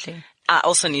 Absolutely. I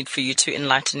also need for you to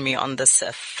enlighten me on this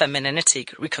femininity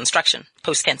reconstruction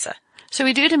post-cancer. So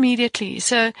we do it immediately.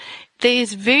 So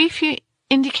there's very few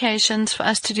indications for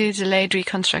us to do delayed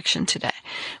reconstruction today.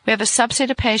 We have a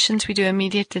subset of patients we do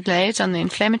immediate delays on the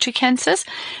inflammatory cancers,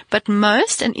 but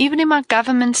most, and even in our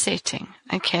government setting,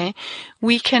 okay,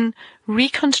 we can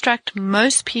reconstruct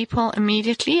most people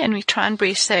immediately, and we try and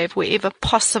breast save wherever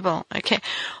possible, okay.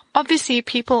 Obviously,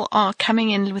 people are coming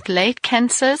in with late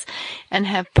cancers and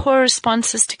have poor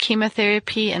responses to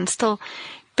chemotherapy and still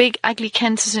big, ugly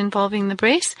cancers involving the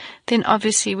breast, then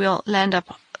obviously we'll land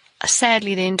up,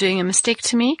 sadly, then doing a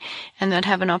mastectomy, and then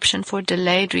have an option for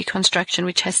delayed reconstruction,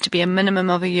 which has to be a minimum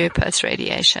of a year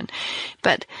post-radiation.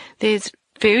 But there's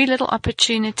very little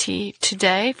opportunity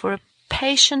today for a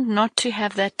patient not to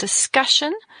have that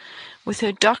discussion with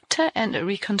her doctor and a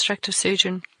reconstructive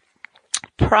surgeon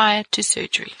prior to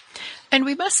surgery. And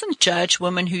we mustn't judge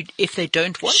women who, if they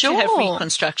don't want to have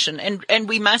reconstruction. And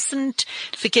we mustn't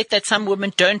forget that some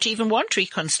women don't even want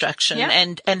reconstruction. Yeah.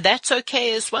 And that's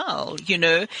okay as well. You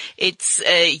know, it's,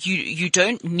 you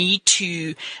don't need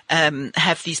to,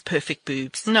 have these perfect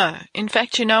boobs. No. In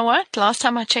fact, you know what? Last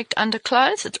time I checked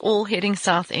underclothes, it's all heading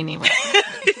south anyway.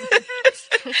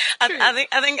 I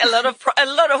think a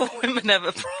lot of women have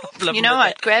a problem. You know with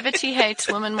what? that. Gravity hates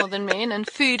women more than men, and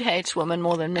food hates women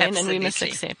more than men, Absolutely. and we must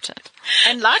accept it.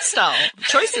 And lifestyle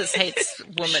choices hates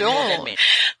women more than men.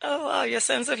 Oh wow, your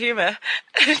sense of humor,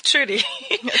 Trudy.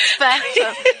 It's fact.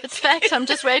 It's fact. I'm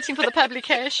just waiting for the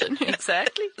publication.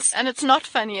 Exactly. And it's not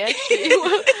funny, actually.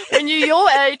 When you're your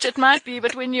age, it might be,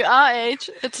 but when you're our age,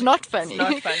 it's not funny.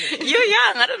 Not funny. You're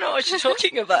young. I don't know what you're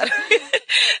talking about.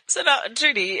 So now,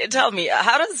 Trudy, tell me,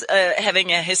 how does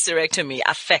having a hysterectomy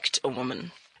affect a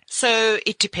woman? So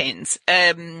it depends.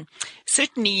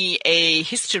 Certainly a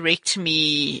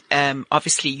hysterectomy,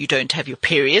 obviously you don't have your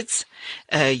periods.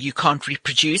 You can't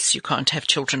reproduce. You can't have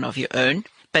children of your own.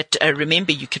 But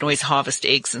remember, you can always harvest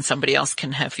eggs and somebody else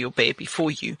can have your baby for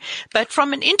you. But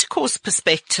from an intercourse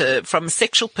perspective, from a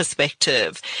sexual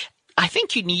perspective, I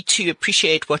think you need to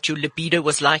appreciate what your libido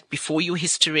was like before your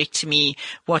hysterectomy,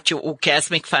 what your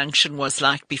orgasmic function was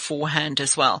like beforehand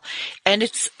as well. And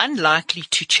it's unlikely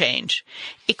to change,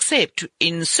 except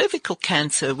in cervical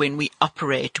cancer, when we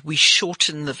operate, we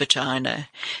shorten the vagina.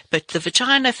 But the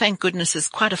vagina, thank goodness, is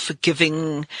quite a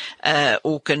forgiving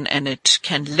organ, and it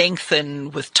can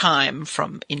lengthen with time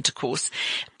from intercourse.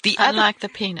 Unlike the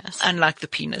penis. Unlike the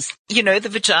penis. You know, the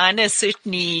vagina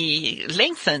certainly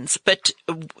lengthens, but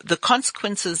the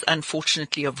consequences,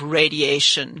 unfortunately, of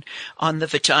radiation on the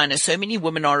vagina. So many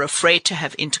women are afraid to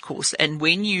have intercourse. And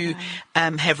when you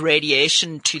have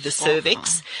radiation to the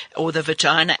cervix or the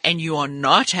vagina and you are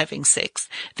not having sex,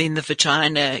 then the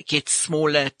vagina gets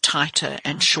smaller, tighter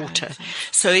and shorter.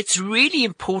 So it's really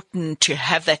important to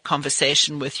have that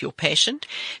conversation with your patient,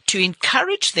 to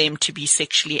encourage them to be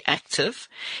sexually active.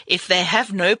 If they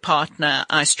have no partner,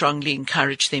 I strongly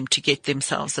encourage them to get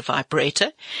themselves a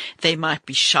vibrator. They might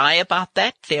be shy about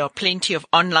that. There are plenty of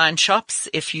online shops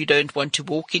if you don't want to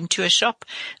walk into a shop.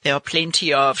 There are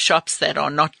plenty of shops that are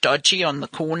not dodgy on the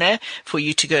corner for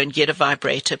you to go and get a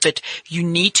vibrator. But you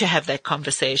need to have that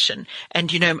conversation.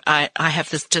 And, you know, I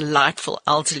have this delightful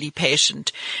elderly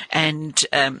patient, and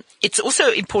it's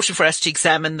also important for us to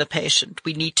examine the patient.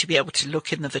 We need to be able to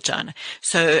look in the vagina.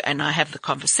 So, and I have the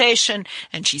conversation,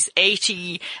 and she's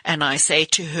 80, and I say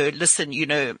to her, listen, you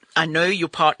know, I know your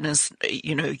partner's,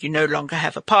 you know, you no longer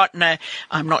have a partner.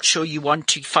 I'm not sure you want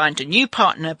to find a new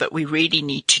partner, but we really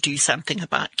need to do something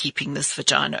about keeping this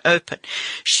vagina open.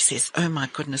 She says, oh my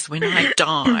goodness, when I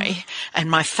die and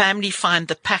my family find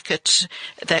the packet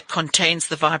that contains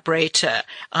the vibrator,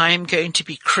 I'm going to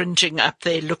be cringing up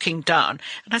there looking down.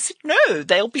 And I said, no,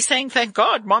 they'll be saying, thank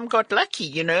God, Mom got lucky,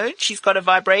 you know, she's got a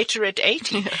vibrator at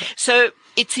 80. So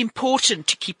it's important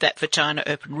to keep that vagina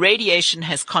open. Radiation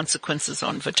has consequences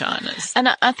on vaginas. And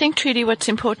I think, Trudy, what's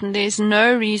important, there's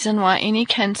no reason why any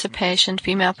cancer patient,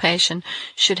 female patient,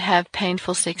 should have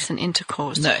painful sex and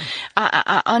intercourse. No.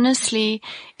 I honestly,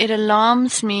 it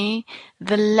alarms me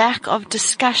the lack of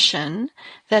discussion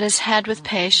that is had with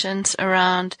patients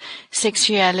around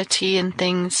sexuality and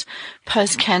things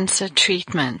post-cancer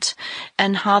treatment,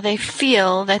 and how they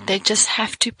feel that they just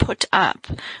have to put up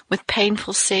with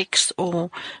painful sex or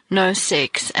no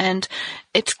sex. And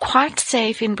it's quite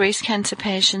safe in breast cancer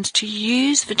patients to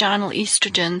use vaginal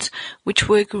estrogens, which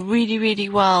work really, really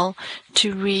well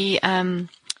to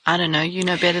I don't know, you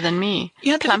know better than me.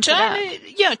 Yeah, Plump it up.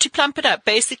 to plump it up.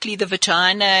 Basically, the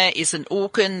vagina is an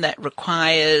organ that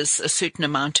requires a certain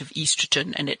amount of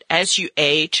estrogen, and as you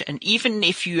age, and even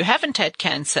if you haven't had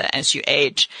cancer, as you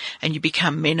age and you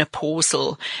become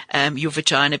menopausal, your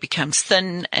vagina becomes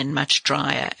thin and much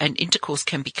drier, and intercourse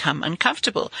can become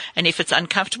uncomfortable. And if it's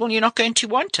uncomfortable, you're not going to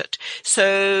want it.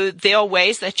 So there are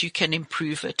ways that you can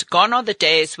improve it. Gone are the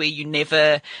days where you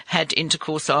never had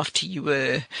intercourse after you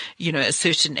were, a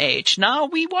certain age. Now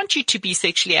we want you to be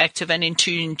sexually active and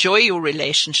to enjoy your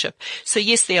relationship. So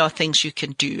yes, there are things you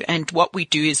can do. And what we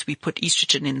do is we put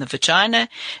estrogen in the vagina.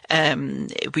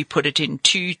 We put it in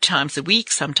 2 times a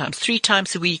week, sometimes 3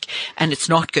 times a week, and it's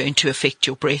not going to affect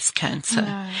your breast cancer.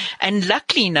 No. And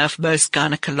luckily enough, most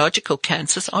gynecological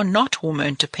cancers are not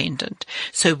hormone dependent.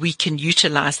 So we can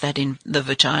utilize that in the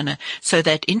vagina so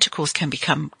that intercourse can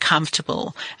become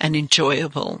comfortable and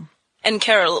enjoyable. And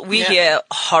Carol, we hear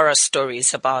horror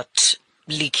stories about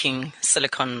leaking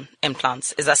silicone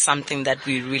implants. Is that something that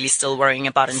we're really still worrying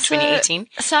about in 2018?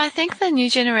 So I think the new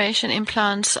generation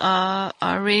implants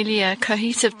are really a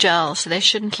cohesive gel, so they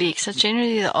shouldn't leak. So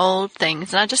generally the old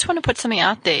things. And I just want to put something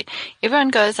out there. Everyone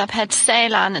goes, I've had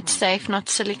saline, it's safe, not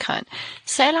silicone.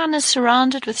 Saline is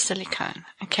surrounded with silicone.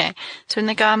 Okay. So when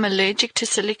they go, I'm allergic to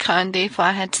silicone, therefore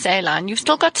I had saline. You've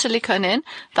still got silicone in.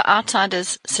 The outside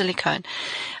is silicone.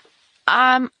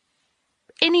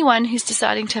 Anyone who's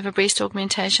deciding to have a breast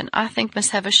augmentation, I think,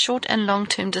 must have a short and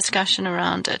long-term discussion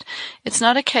around it. It's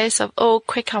not a case of,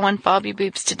 quick, I want Barbie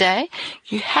boobs today.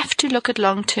 You have to look at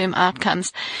long-term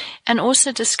outcomes and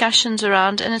also discussions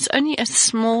around, and it's only a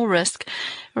small risk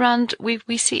around,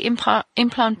 we see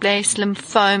implant-based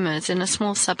lymphomas in a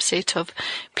small subset of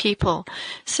people.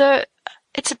 So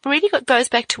it really goes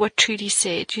back to what Trudy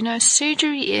said.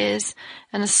 Surgery is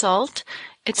an assault.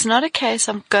 It's not a case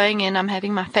of going in, I'm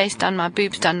having my face done, my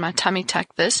boobs done, my tummy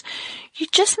tucked this. You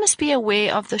just must be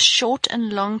aware of the short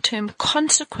and long-term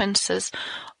consequences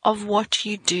of what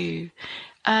you do.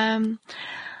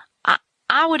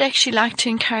 I would actually like to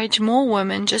encourage more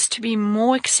women just to be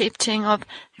more accepting of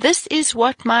this is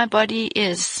what my body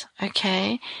is,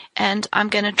 okay? And I'm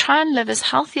going to try and live as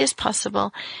healthy as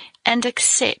possible and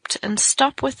accept and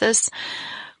stop with this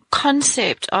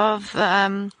concept of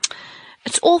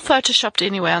it's all photoshopped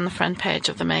anyway on the front page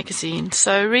of the magazine.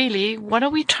 So really, what are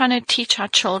we trying to teach our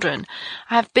children?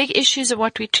 I have big issues of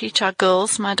what we teach our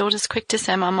girls. My daughter's quick to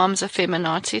say my mom's a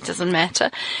feminazi. It doesn't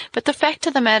matter. But the fact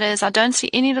of the matter is I don't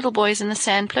see any little boys in the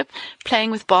sandpit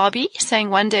playing with Barbie, saying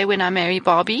one day when I marry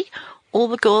Barbie. All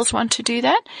the girls want to do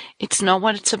that. It's not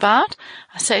what it's about.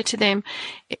 I say to them,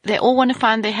 they all want to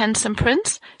find their handsome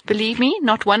prince. Believe me,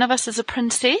 not one of us is a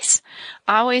princess.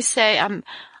 I always say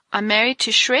I'm married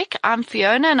to Shrek, I'm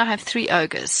Fiona, and I have 3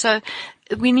 ogres. So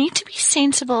we need to be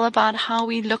sensible about how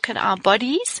we look at our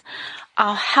bodies.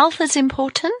 Our health is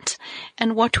important,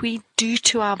 and what we do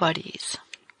to our bodies.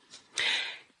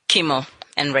 Chemo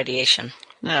and radiation.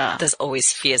 Yeah. There's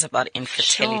always fears about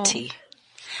infertility. Sure.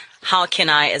 How can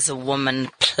I, as a woman,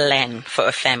 plan for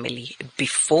a family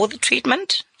before the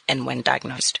treatment and when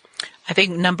diagnosed? I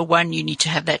think number one, you need to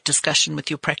have that discussion with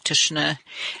your practitioner,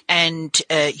 and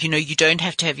you don't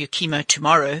have to have your chemo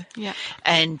tomorrow,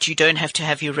 and you don't have to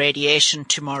have your radiation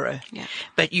tomorrow,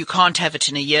 but you can't have it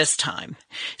in a year's time.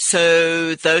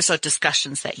 So those are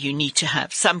discussions that you need to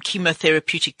have. Some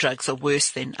chemotherapeutic drugs are worse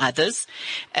than others.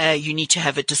 You need to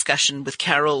have a discussion with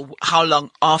Carol. How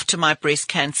long after my breast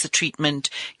cancer treatment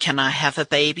can I have a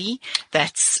baby?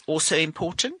 That's also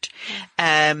important.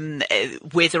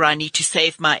 Whether I need to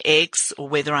save my eggs or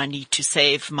whether I need to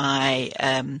save my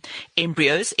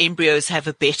embryos. Embryos have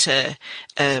a better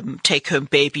take-home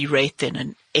baby rate than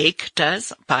an egg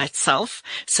does by itself.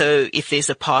 So if there's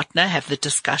a partner, have the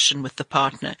discussion with the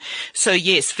partner. So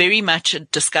yes, very much a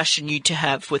discussion you need to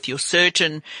have with your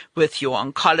surgeon, with your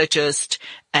oncologist,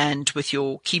 and with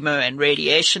your chemo and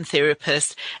radiation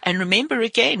therapist. And remember,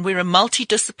 again, we're a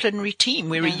multidisciplinary team.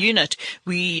 We're a unit.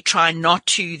 We try not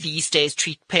to these days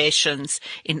treat patients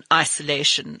in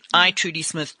isolation. I, Trudy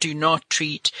Smith, do not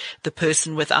treat the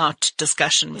person without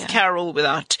discussion with Carol,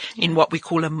 without in what we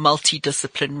call a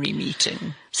multidisciplinary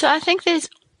meeting. So I think there's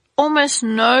almost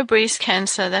no breast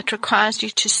cancer that requires you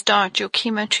to start your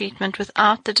chemo treatment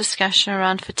without the discussion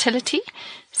around fertility,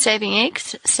 saving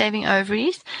eggs, saving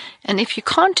ovaries. And if you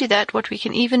can't do that, what we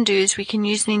can even do is we can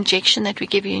use an injection that we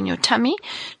give you in your tummy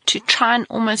to try and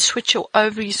almost switch your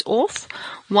ovaries off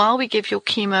while we give your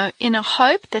chemo in a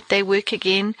hope that they work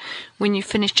again when you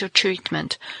finish your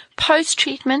treatment.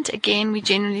 Post-treatment, again, we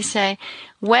generally say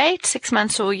wait 6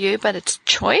 months or a year, but it's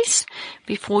choice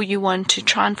before you want to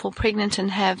try and fall pregnant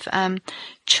and have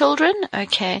children,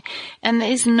 okay? And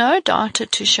there is no data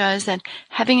to show us that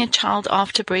having a child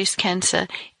after breast cancer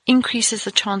increases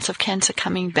the chance of cancer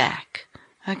coming back.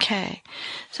 Okay.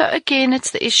 So again,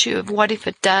 it's the issue of what if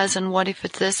it does and what if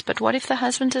it's this, but what if the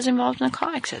husband is involved in a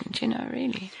car accident,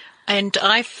 really? And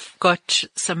I've got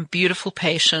some beautiful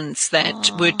patients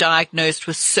that were diagnosed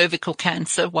with cervical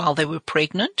cancer while they were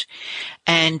pregnant,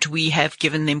 and we have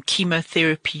given them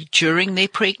chemotherapy during their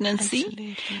pregnancy.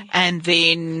 Absolutely. And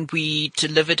then we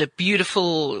delivered a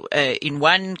beautiful, in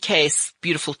one case,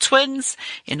 beautiful twins,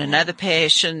 in another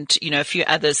patient, a few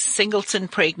others, singleton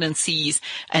pregnancies,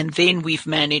 and then we've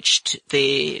managed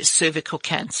their cervical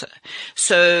cancer.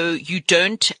 So you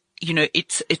don't,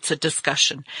 it's a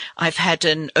discussion. I've had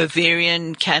an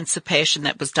ovarian cancer patient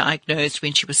that was diagnosed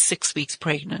when she was 6 weeks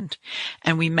pregnant,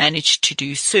 and we managed to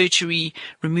do surgery,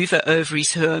 remove her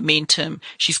ovaries, her omentum.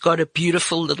 She's got a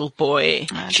beautiful little boy.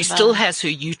 She still has her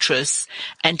uterus,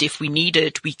 and if we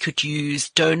needed, we could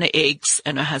use donor eggs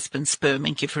and her husband's sperm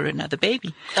and give her another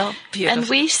baby. Oh, beautiful. And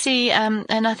we see, and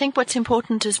I think what's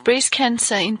important is breast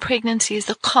cancer in pregnancy is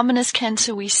the commonest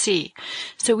cancer we see.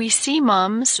 So we see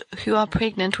moms who are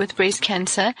pregnant with breast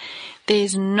cancer.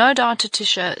 There's no data to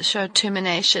show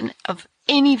termination of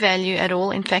any value at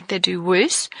all. In fact, they do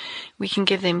worse. We can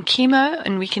give them chemo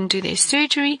and we can do their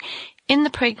surgery in the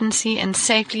pregnancy and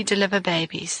safely deliver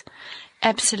babies.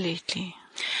 Absolutely.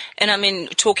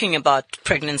 And talking about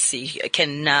pregnancy,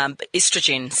 can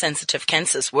estrogen-sensitive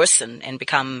cancers worsen and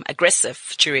become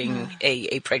aggressive during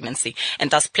a pregnancy,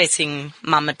 and thus placing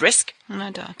mum at risk?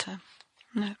 No data.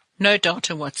 No. No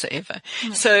data whatsoever.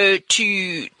 No. So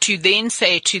to then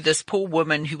say to this poor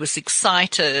woman who was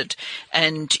excited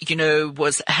and,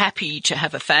 was happy to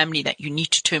have a family that you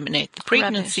need to terminate the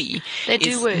pregnancy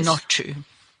is not true.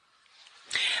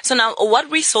 So now, what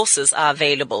resources are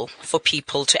available for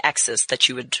people to access that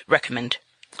you would recommend?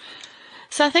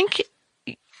 So I think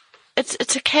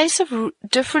it's a case of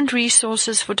different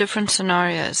resources for different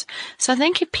scenarios. So I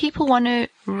think if people want to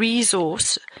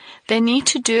resource, they need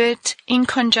to do it in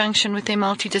conjunction with their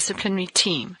multidisciplinary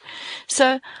team.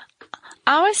 So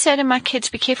I always say to my kids,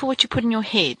 be careful what you put in your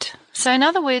head. So in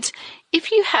other words,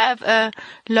 if you have a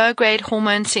low-grade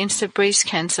hormone-sensitive breast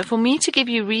cancer, for me to give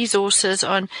you resources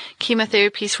on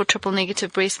chemotherapies for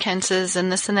triple-negative breast cancers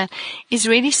and this and that is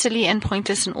really silly and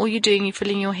pointless, and all you're doing, you're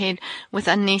filling your head with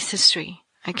unnecessary.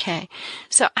 Okay.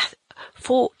 So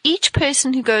for each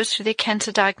person who goes through their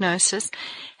cancer diagnosis,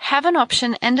 have an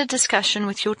option and a discussion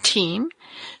with your team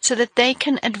so that they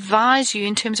can advise you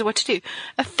in terms of what to do.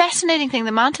 A fascinating thing, the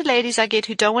amount of ladies I get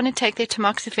who don't want to take their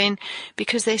tamoxifen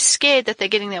because they're scared that they're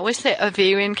getting that, what's their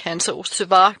ovarian cancer or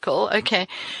cervical, okay,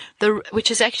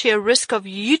 which is actually a risk of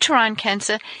uterine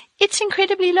cancer. It's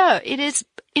incredibly low. It is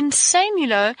insanely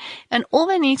low, and all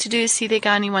they need to do is see their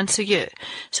gynae once a year.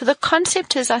 So the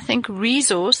concept is, I think,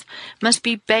 resource must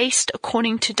be based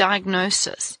according to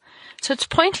diagnosis. So it's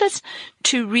pointless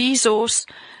to resource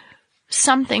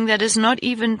something that is not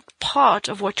even part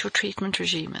of what your treatment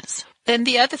regime is. And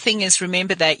the other thing is,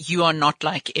 remember that you are not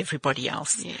like everybody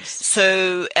else. Yes.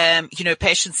 So,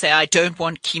 patients say, I don't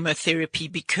want chemotherapy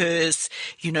because,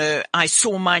 I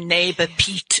saw my neighbor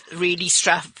Pete really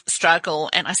struggle.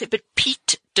 And I said, but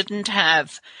Pete didn't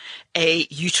have a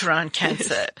uterine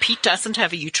cancer. Pete doesn't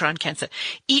have a uterine cancer.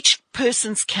 Each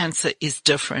person's cancer is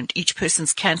different. Each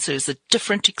person's cancer is a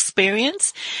different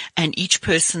experience, and each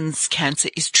person's cancer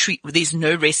is there's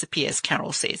no recipe, as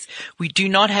Carol says. We do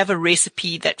not have a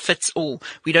recipe that fits all.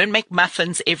 We don't make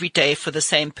muffins every day for the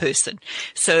same person.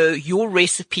 So your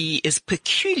recipe is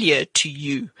peculiar to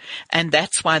you, and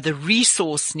that's why the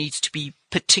resource needs to be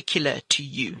particular to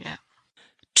you. Yeah.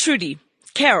 Trudy,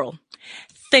 Carol,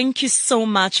 thank you so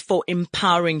much for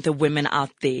empowering the women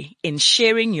out there in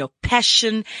sharing your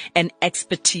passion and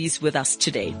expertise with us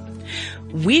today.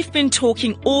 We've been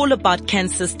talking all about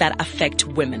cancers that affect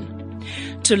women.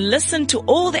 To listen to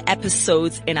all the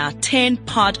episodes in our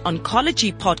 10-part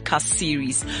oncology podcast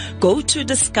series, go to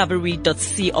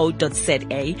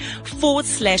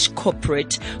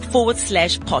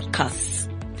discovery.co.za/corporate/podcasts.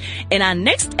 In our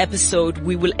next episode,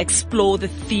 we will explore the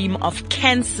theme of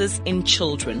cancers in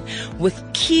children with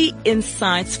key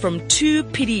insights from 2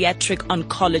 pediatric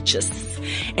oncologists,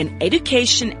 an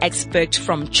education expert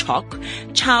from CHOC,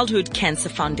 Childhood Cancer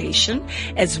Foundation,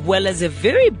 as well as a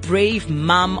very brave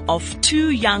mom of 2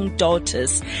 young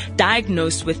daughters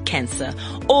diagnosed with cancer,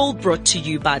 all brought to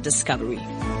you by Discovery.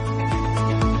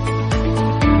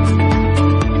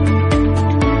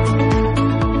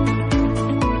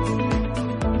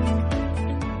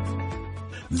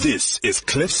 This is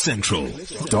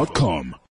CliffCentral.com.